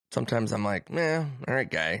 Sometimes I'm like, all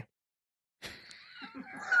right, guy.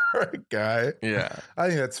 All right, guy. Yeah. I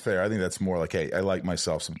think that's fair. I think that's more like, hey, I like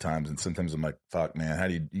myself sometimes, and sometimes I'm like, fuck, man, how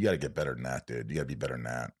do you got to get better than that, dude. You got to be better than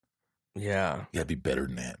that. Yeah. You got to be better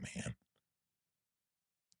than that, man.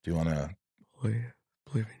 Do you want to? Believe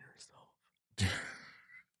in yourself.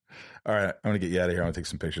 All right, I'm going to get you out of here. I want to take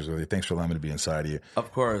some pictures with you. Thanks for allowing me to be inside of you.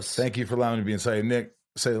 Of course. Thank you for allowing me to be inside of you. Nick,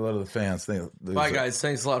 say hello to the fans. Bye, guys.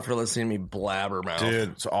 Thanks a lot for listening to me blabbermouth. Dude,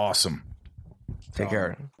 it's awesome. Take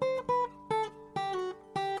care.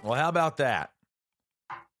 Well, how about that?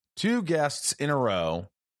 2 guests in a row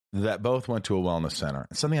that both went to a wellness center.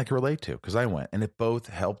 It's something I can relate to because I went, and it both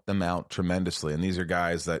helped them out tremendously. And these are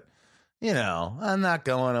guys that, you know, I'm not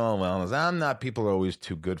going to a wellness. People are always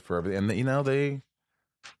too good for everything. And, you know,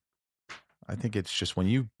 I think it's just when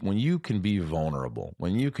you can be vulnerable,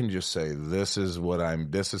 when you can just say, this is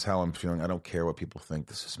how I'm feeling. I don't care what people think.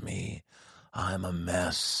 This is me. I'm a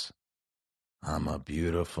mess. I'm a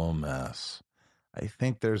beautiful mess. I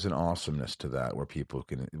think there's an awesomeness to that where people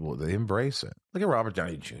they embrace it. Look at Robert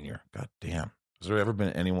Downey Jr. God damn. Has there ever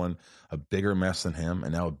been anyone a bigger mess than him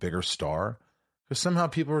and now a bigger star? Because somehow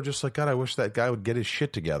people are just like, God, I wish that guy would get his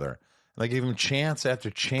shit together. And I gave him chance after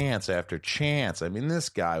chance after chance. I mean, this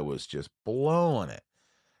guy was just blowing it.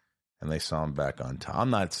 And they saw him back on top. I'm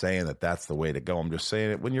not saying that that's the way to go. I'm just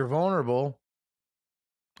saying it when you're vulnerable.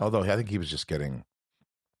 Although I think he was just getting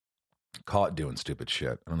caught doing stupid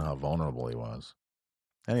shit. I don't know how vulnerable he was.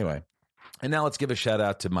 Anyway, and now let's give a shout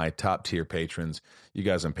out to my top tier patrons. You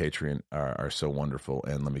guys on Patreon are so wonderful.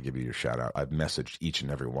 And let me give you your shout out. I've messaged each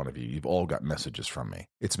and every one of you. You've all got messages from me.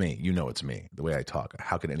 It's me. You know it's me. The way I talk.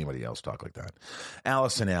 How could anybody else talk like that?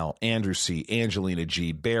 Allison L., Andrew C., Angelina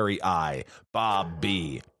G., Barry I., Bob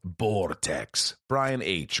B., Vortex, Brian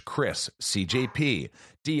H., Chris, CJP,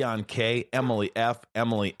 Dion K., Emily F.,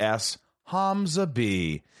 Emily S., Hamza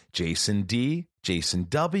B., Jason D., Jason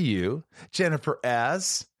W., Jennifer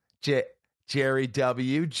S., Jerry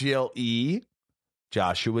W., Jill E.,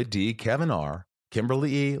 Joshua D., Kevin R.,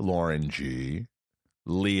 Kimberly E., Lauren G.,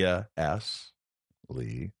 Leah S.,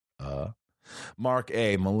 Lee, Mark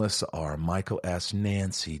A., Melissa R., Michael S.,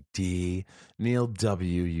 Nancy D., Neil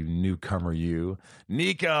W., you newcomer, you,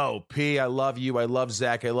 Nico P., I love you. I love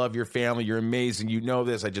Zach. I love your family. You're amazing. You know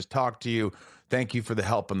this. I just talked to you. Thank you for the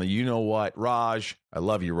help on the you know what. Raj, I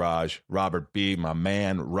love you, Raj. Robert B., my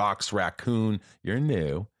man. Rox Raccoon, you're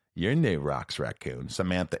new. You're new, Rox Raccoon.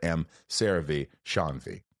 Samantha M., Sarah V., Sean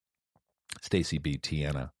V., Stacy B.,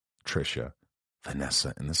 Tiana, Trisha,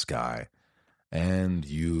 Vanessa in the sky, and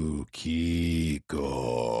Yukiko.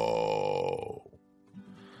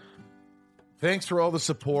 Thanks for all the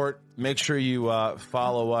support. Make sure you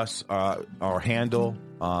follow us, our handle,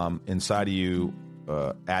 Inside of You,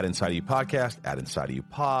 at Inside of You Podcast, at Inside of You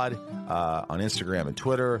Pod, on Instagram and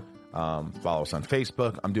Twitter. Follow us on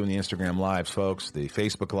Facebook. I'm doing the Instagram lives, folks, the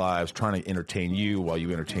Facebook lives, trying to entertain you while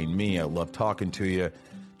you entertain me. I love talking to you.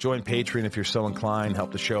 Join Patreon if you're so inclined.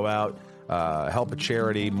 Help the show out. Help a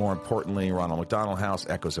charity. More importantly, Ronald McDonald House,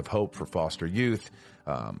 Echoes of Hope for Foster Youth.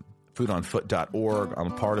 Foodonfoot.org. I'm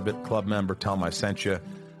a part of it. Club member. Tell them I sent you.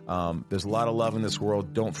 There's a lot of love in this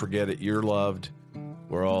world. Don't forget it. You're loved.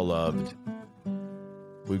 We're all loved.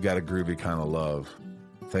 We've got a groovy kind of love.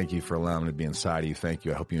 Thank you for allowing me to be inside of you. Thank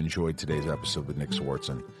you. I hope you enjoyed today's episode with Nick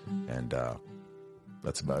Swartzen. And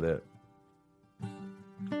that's about it.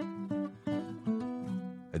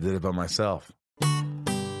 I did it by myself.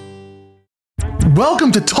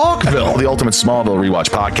 Welcome to Talkville, the ultimate Smallville rewatch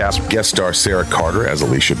podcast. Guest star Sarah Carter as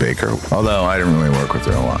Alicia Baker. Although I didn't really work with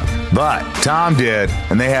her a lot. But Tom did,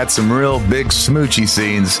 and they had some real big smoochy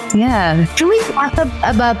scenes. Yeah. Can we talk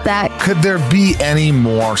about that? Could there be any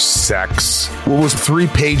more sex? What was a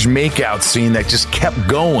 3-page makeout scene that just kept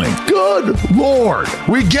going? Good Lord.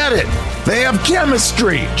 We get it. They have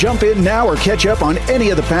chemistry. Jump in now or catch up on any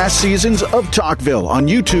of the past seasons of Talkville on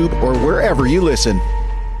YouTube or wherever you listen.